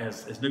have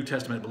as New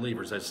Testament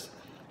believers, as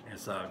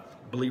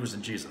believers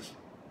in Jesus.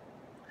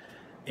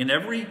 In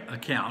every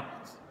account,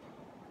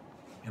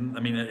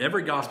 in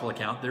every gospel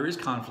account, there is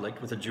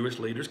conflict with the Jewish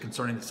leaders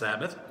concerning the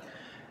Sabbath.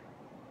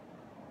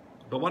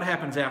 But what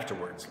happens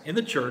afterwards in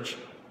the church,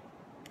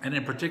 and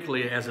in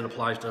particularly as it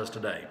applies to us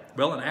today?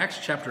 Well, in Acts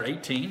chapter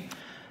 18,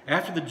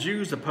 after the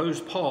Jews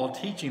opposed Paul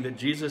teaching that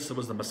Jesus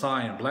was the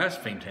Messiah and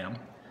blasphemed him,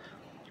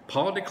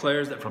 Paul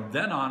declares that from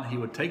then on he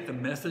would take the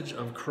message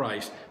of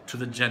Christ to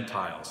the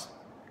Gentiles.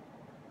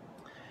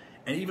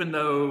 And even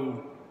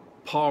though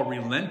Paul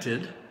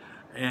relented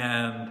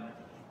and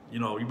you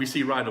know, we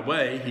see right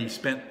away he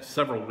spent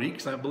several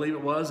weeks, I believe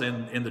it was,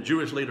 in the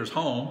Jewish leader's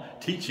home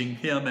teaching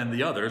him and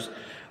the others.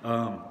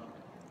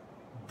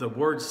 The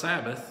word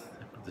Sabbath,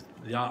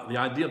 the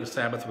idea of the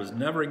Sabbath was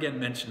never again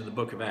mentioned in the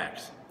book of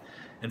Acts.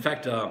 In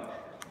fact,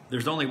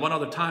 there's only one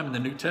other time in the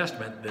New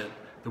Testament that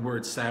the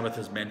word Sabbath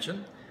is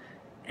mentioned,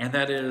 and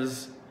that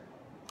is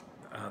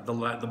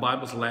the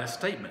Bible's last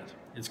statement.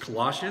 It's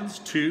Colossians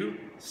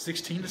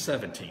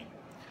 2:16-17.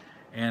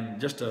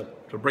 And just to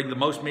bring the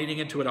most meaning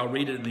into it, I'll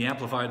read it in the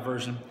Amplified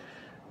Version.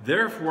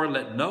 Therefore,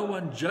 let no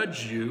one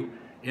judge you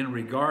in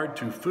regard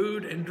to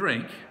food and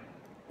drink,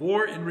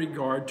 or in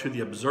regard to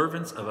the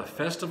observance of a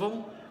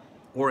festival,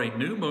 or a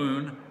new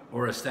moon,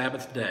 or a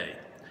Sabbath day.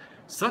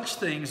 Such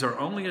things are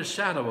only a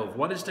shadow of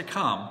what is to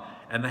come,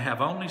 and they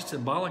have only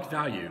symbolic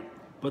value.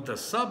 But the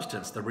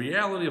substance, the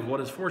reality of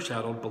what is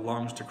foreshadowed,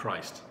 belongs to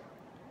Christ.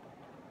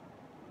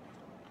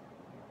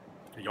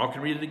 Y'all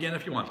can read it again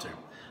if you want to.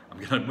 I'm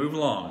going to move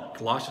along.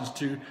 Colossians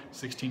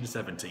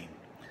 2:16-17.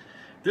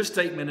 This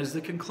statement is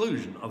the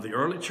conclusion of the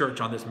early church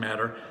on this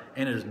matter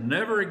and is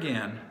never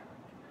again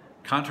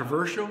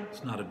controversial.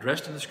 It's not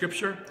addressed in the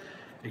scripture,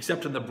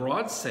 except in the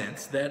broad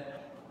sense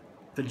that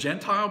the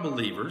Gentile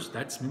believers,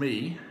 that's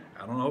me,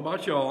 I don't know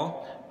about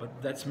y'all,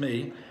 but that's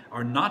me,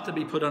 are not to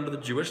be put under the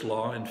Jewish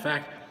law. In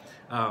fact,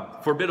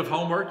 for a bit of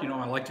homework, you know,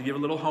 I like to give a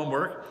little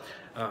homework.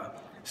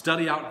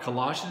 Study out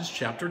Colossians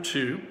chapter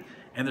 2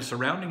 and the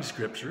surrounding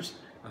scriptures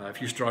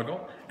if you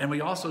struggle. And we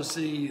also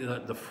see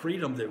the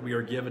freedom that we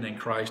are given in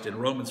Christ in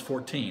Romans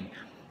 14.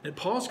 And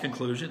Paul's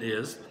conclusion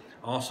is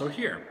also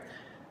here.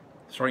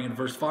 Starting in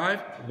verse 5,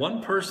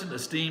 one person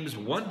esteems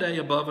one day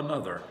above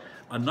another.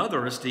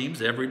 Another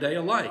esteems every day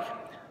alike.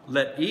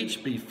 Let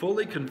each be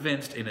fully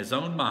convinced in his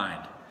own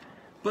mind.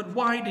 But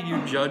why do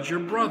you judge your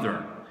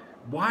brother?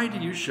 Why do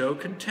you show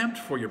contempt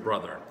for your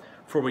brother?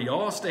 For we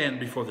all stand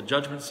before the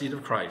judgment seat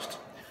of Christ.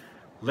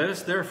 Let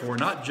us therefore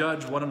not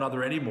judge one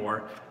another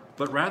anymore,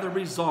 but rather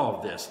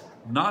resolve this,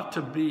 not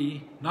to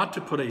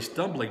put a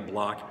stumbling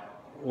block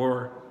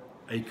or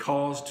a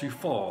cause to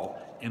fall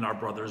in our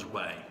brother's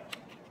way.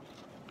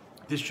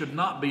 This should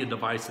not be a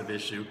divisive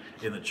issue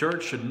in the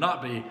church, should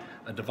not be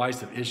a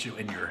divisive issue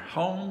in your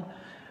home.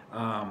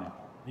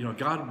 You know,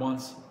 God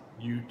wants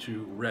you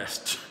to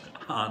rest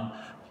on,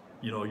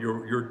 you know,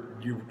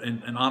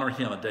 and honor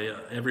Him a day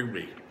every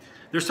week.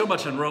 There's so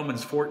much in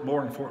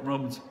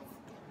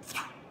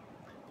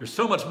There's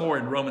so much more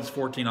in Romans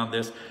 14 on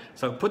this.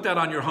 So put that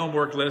on your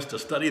homework list to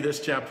study this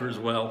chapter as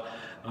well.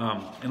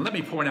 And let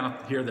me point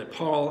out here that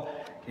Paul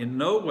in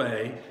no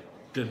way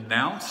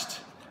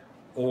denounced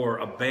or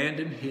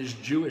abandoned his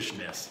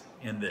Jewishness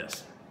in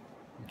this.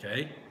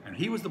 Okay? And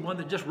he was the one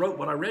that just wrote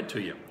what I read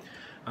to you.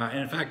 And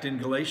in fact, in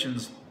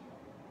Galatians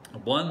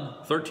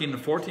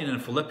 1:13-14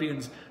 and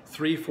Philippians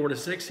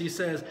 3:4-6, he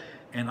says,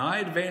 and I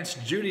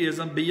advanced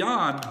Judaism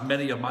beyond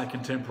many of my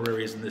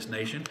contemporaries in this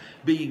nation,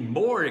 being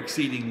more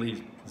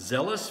exceedingly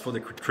zealous for the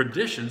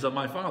traditions of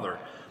my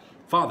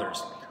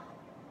fathers.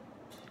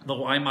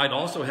 Though I might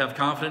also have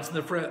confidence in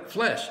the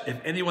flesh. If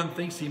anyone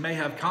thinks he may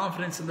have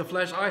confidence in the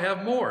flesh, I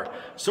have more.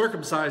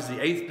 Circumcised the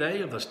 8th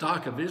day, of the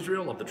stock of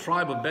Israel, of the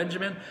tribe of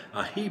Benjamin,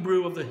 a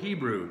Hebrew of the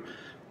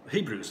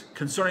Hebrews,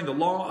 concerning the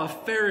law, a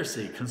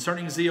Pharisee,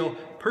 concerning zeal,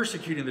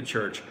 persecuting the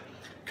church,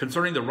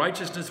 concerning the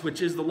righteousness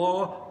which is the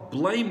law,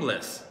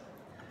 blameless.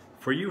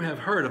 For you have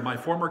heard of my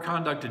former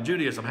conduct in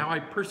Judaism, how I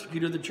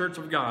persecuted the church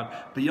of God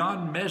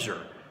beyond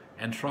measure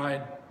and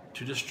tried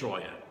to destroy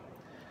it.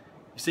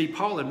 You see,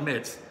 Paul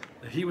admits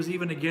that he was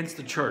even against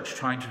the church,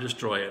 trying to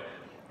destroy it.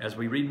 As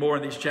we read more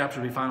in these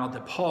chapters, we find out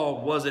that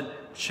Paul wasn't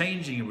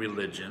changing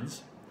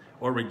religions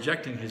or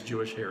rejecting his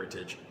Jewish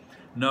heritage.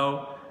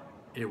 No,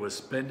 it was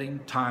spending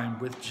time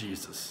with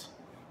Jesus,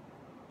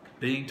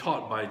 being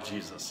taught by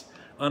Jesus,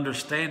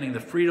 understanding the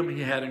freedom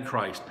he had in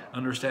Christ,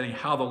 understanding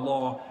how the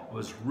law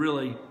was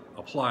really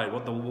applied,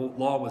 what the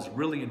law was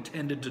really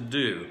intended to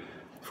do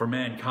for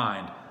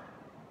mankind.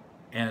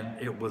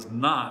 And it was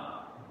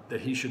not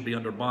that he should be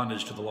under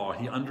bondage to the law.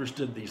 He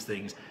understood these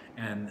things,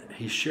 and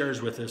he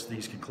shares with us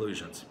these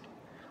conclusions.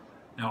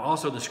 Now,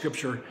 also the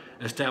scripture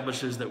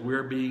establishes that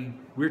we're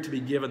to be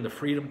given the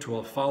freedom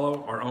to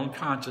follow our own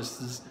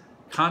consciences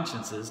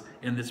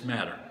in this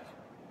matter.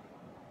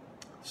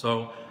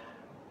 So,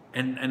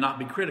 and not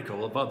be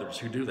critical of others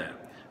who do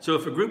that. So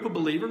if a group of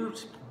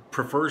believers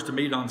prefers to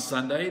meet on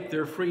Sunday,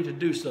 they're free to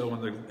do so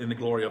in the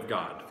glory of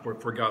God,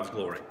 for God's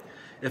glory.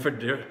 If a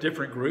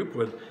different group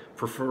would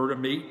prefer to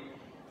meet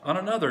on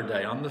another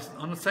day, on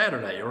a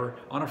Saturday, or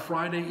on a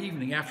Friday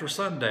evening after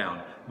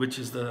sundown, which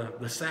is the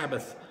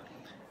Sabbath,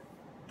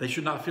 they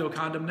should not feel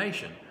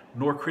condemnation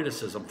nor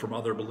criticism from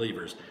other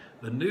believers.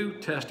 The New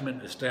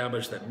Testament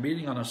established that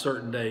meeting on a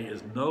certain day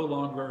is no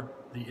longer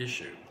the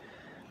issue.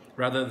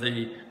 Rather,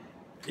 the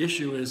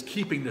issue is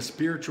keeping the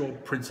spiritual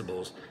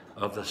principles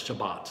of the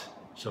Shabbat,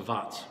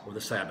 or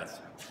the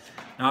Sabbath.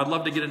 Now, I'd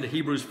love to get into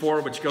Hebrews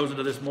 4, which goes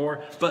into this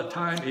more, but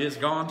time is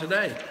gone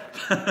today.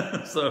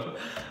 So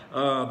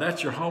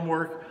that's your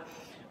homework.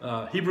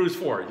 Hebrews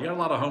 4. You got a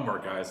lot of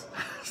homework, guys.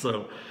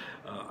 So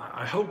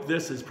I hope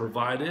this has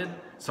provided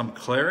some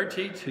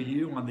clarity to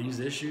you on these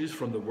issues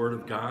from the Word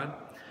of God.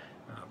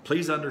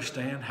 Please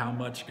understand how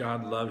much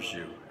God loves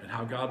you and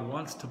how God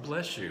wants to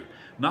bless you,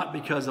 not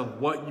because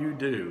of what you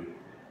do,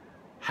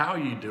 how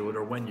you do it,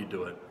 or when you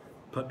do it,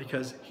 but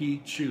because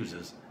He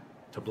chooses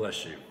to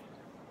bless you.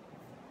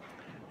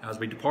 As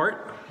we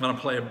depart, I'm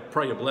going to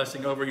pray a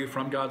blessing over you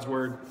from God's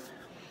Word.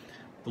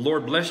 The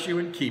Lord bless you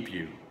and keep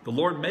you. The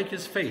Lord make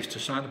His face to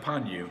shine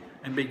upon you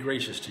and be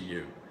gracious to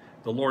you.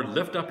 The Lord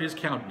lift up His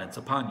countenance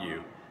upon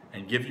you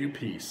and give you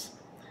peace.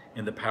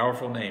 In the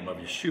powerful name of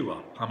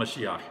Yeshua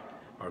HaMashiach,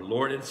 our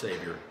Lord and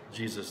Savior,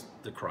 Jesus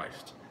the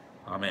Christ.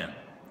 Amen.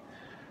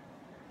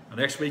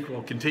 Next week,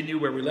 we'll continue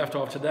where we left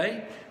off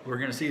today. We're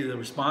going to see the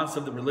response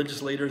of the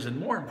religious leaders, and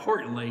more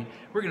importantly,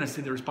 we're going to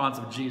see the response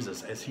of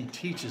Jesus as He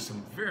teaches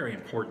some very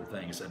important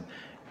things. And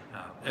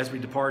as we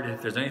depart,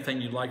 if there's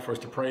anything you'd like for us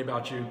to pray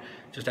about you,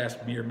 just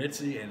ask me or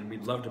Mitzi, and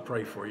we'd love to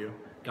pray for you.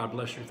 God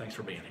bless you. Thanks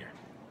for being here.